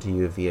instruction to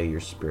you via your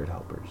spirit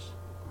helpers.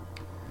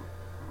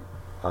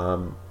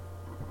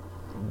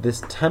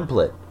 This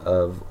template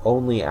of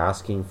only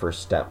asking for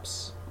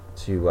steps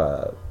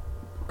to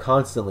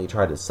constantly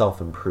try to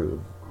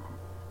self-improve,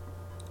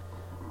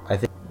 I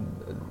think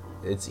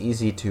it's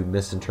easy to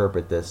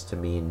misinterpret this to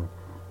mean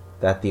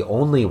that the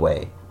only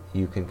way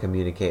you can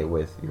communicate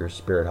with your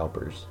spirit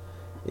helpers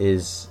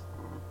is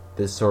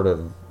this sort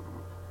of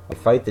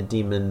fight the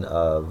demon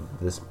of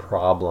this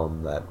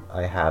problem that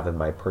I have in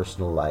my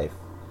personal life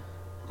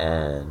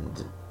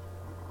and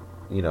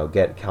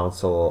get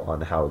counsel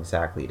on how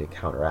exactly to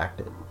counteract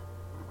it.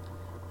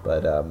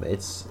 But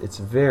it's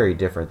very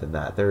different than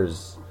that.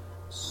 There's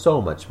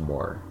so much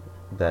more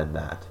than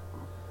that.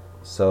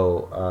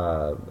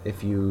 So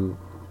if you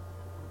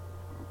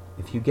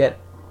get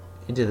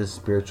into the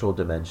spiritual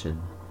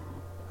dimension,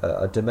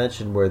 a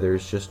dimension where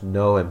there's just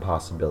no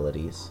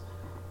impossibilities,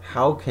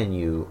 how can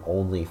you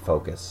only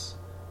focus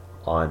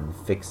on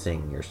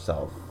fixing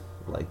yourself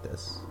like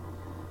this?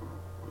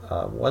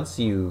 Once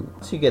you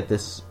get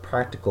this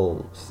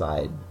practical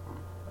side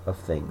of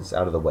things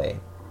out of the way,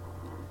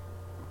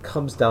 it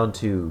comes down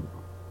to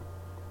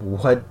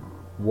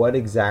what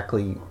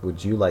exactly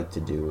would you like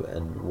to do,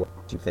 and what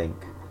do you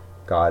think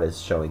God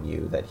is showing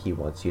you that He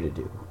wants you to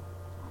do?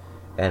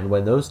 And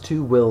when those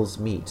two wills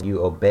meet,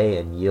 you obey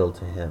and yield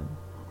to Him.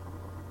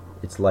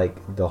 It's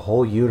like the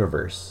whole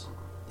universe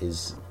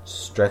is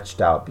stretched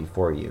out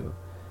before you,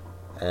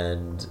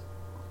 and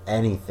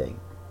anything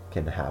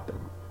can happen.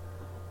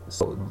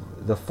 So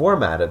the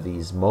format of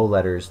these Mo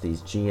letters,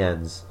 these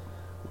GNs,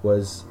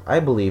 was, I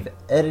believe,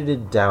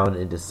 edited down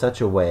into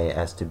such a way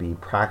as to be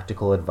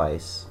practical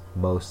advice,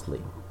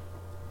 mostly.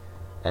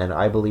 And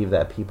I believe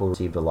that people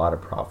received a lot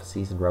of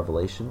prophecies and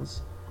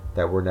revelations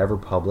that were never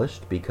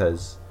published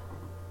because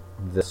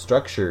the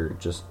structure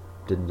just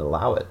didn't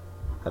allow it.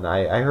 And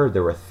I heard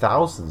there were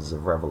thousands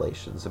of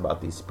revelations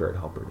about these spirit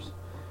helpers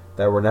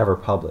that were never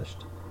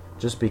published,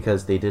 just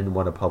because they didn't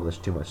want to publish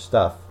too much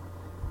stuff.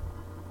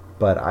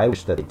 But I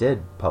wish that they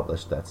did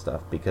publish that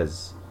stuff,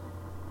 because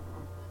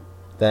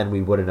then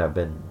we wouldn't have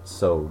been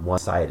so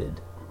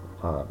one-sided.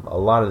 A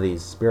lot of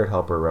these spirit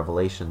helper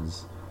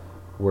revelations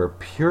were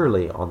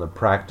purely on the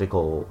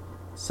practical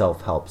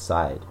self-help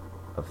side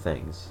of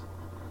things.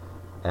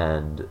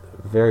 And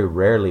very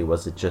rarely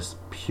was it just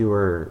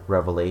pure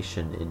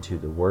revelation into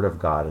the Word of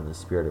God and the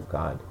Spirit of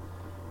God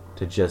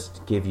to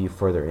just give you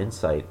further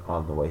insight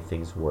on the way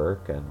things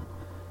work and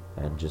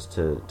and just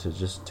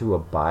to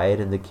abide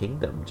in the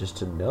kingdom, just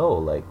to know,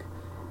 like,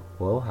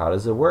 well, how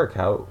does it work?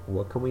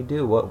 What can we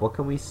do? What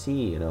can we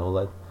see?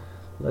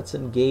 Let's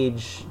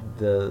engage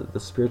the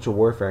spiritual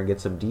warfare and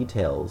get some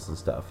details and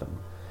stuff.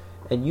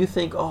 And you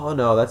think, oh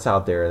no, that's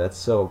out there. That's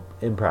so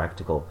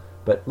impractical.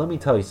 But let me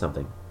tell you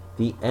something.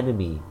 The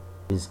enemy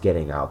is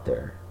getting out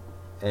there,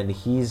 and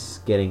he's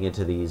getting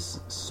into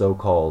these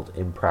so-called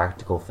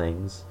impractical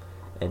things,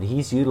 and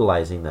he's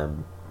utilizing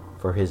them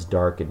for his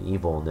dark and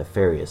evil and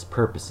nefarious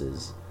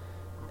purposes.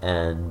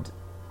 And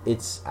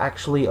it's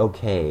actually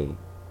okay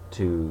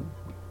to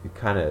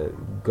kind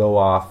of go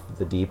off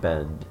the deep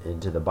end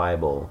into the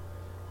Bible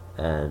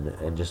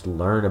and just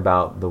learn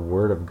about the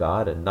Word of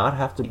God, and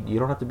you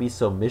don't have to be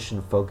so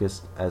mission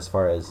focused as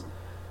far as,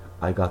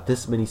 I got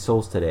this many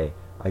souls today,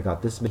 I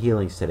got this many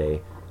healings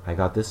today, I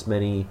got this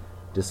many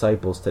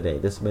disciples today,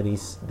 this many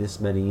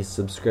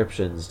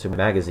subscriptions to my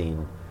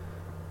magazine,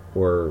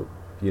 or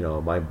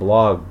my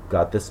blog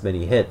got this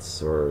many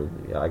hits, or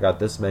I got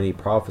this many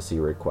prophecy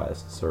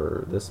requests,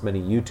 or this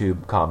many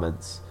YouTube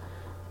comments.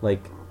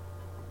 Like,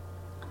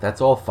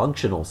 that's all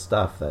functional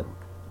stuff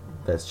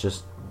that's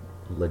just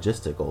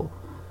logistical.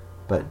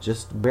 But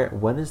just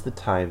when is the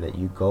time that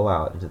you go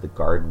out into the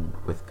garden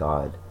with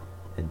God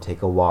and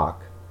take a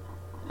walk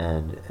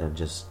and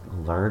just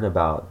learn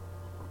about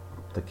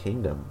the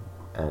kingdom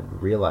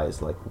and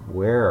realize, like,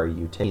 where are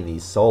you taking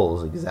these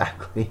souls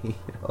exactly?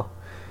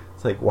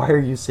 It's like, why are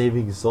you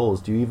saving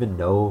souls? Do you even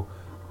know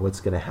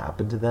what's going to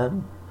happen to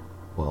them?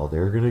 Well,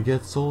 they're going to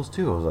get souls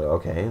too. I was like,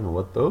 okay, and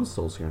what those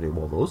souls are going to do?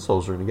 Well, those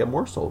souls are going to get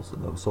more souls,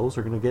 and those souls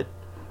are going to get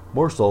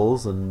more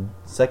souls, and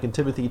 2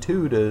 Timothy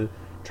 2 to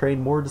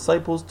train more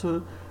disciples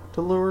to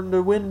learn,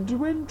 to win,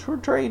 to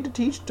train, to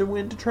teach, to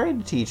win, to train,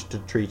 to teach, to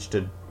preach,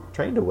 to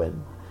train, to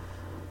win.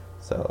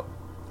 So,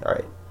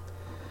 alright.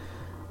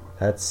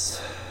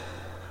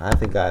 I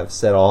think I've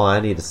said all I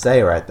need to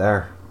say right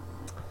there.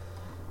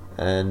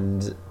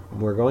 And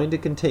we're going to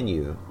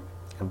continue,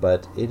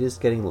 but it is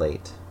getting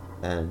late,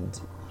 and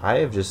I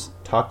have just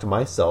talked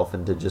myself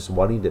into just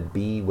wanting to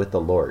be with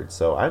the Lord.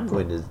 So I'm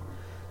going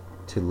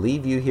to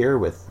leave you here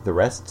with the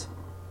rest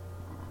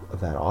of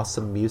that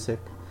awesome music,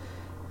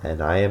 and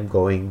I am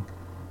going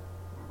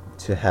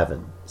to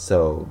heaven.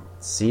 So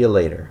see you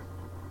later.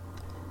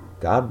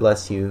 God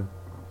bless you,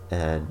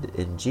 and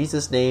in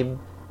Jesus'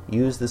 name,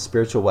 use the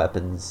spiritual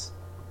weapons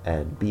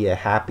and be a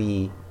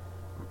happy,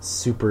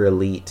 super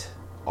elite,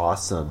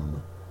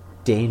 awesome,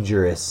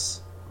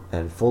 dangerous,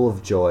 and full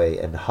of joy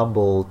and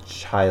humble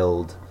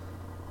child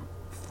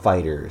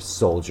fighter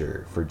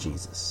soldier for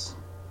Jesus.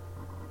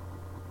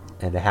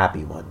 And a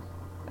happy one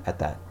at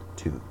that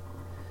too.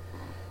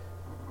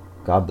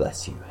 God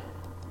bless you.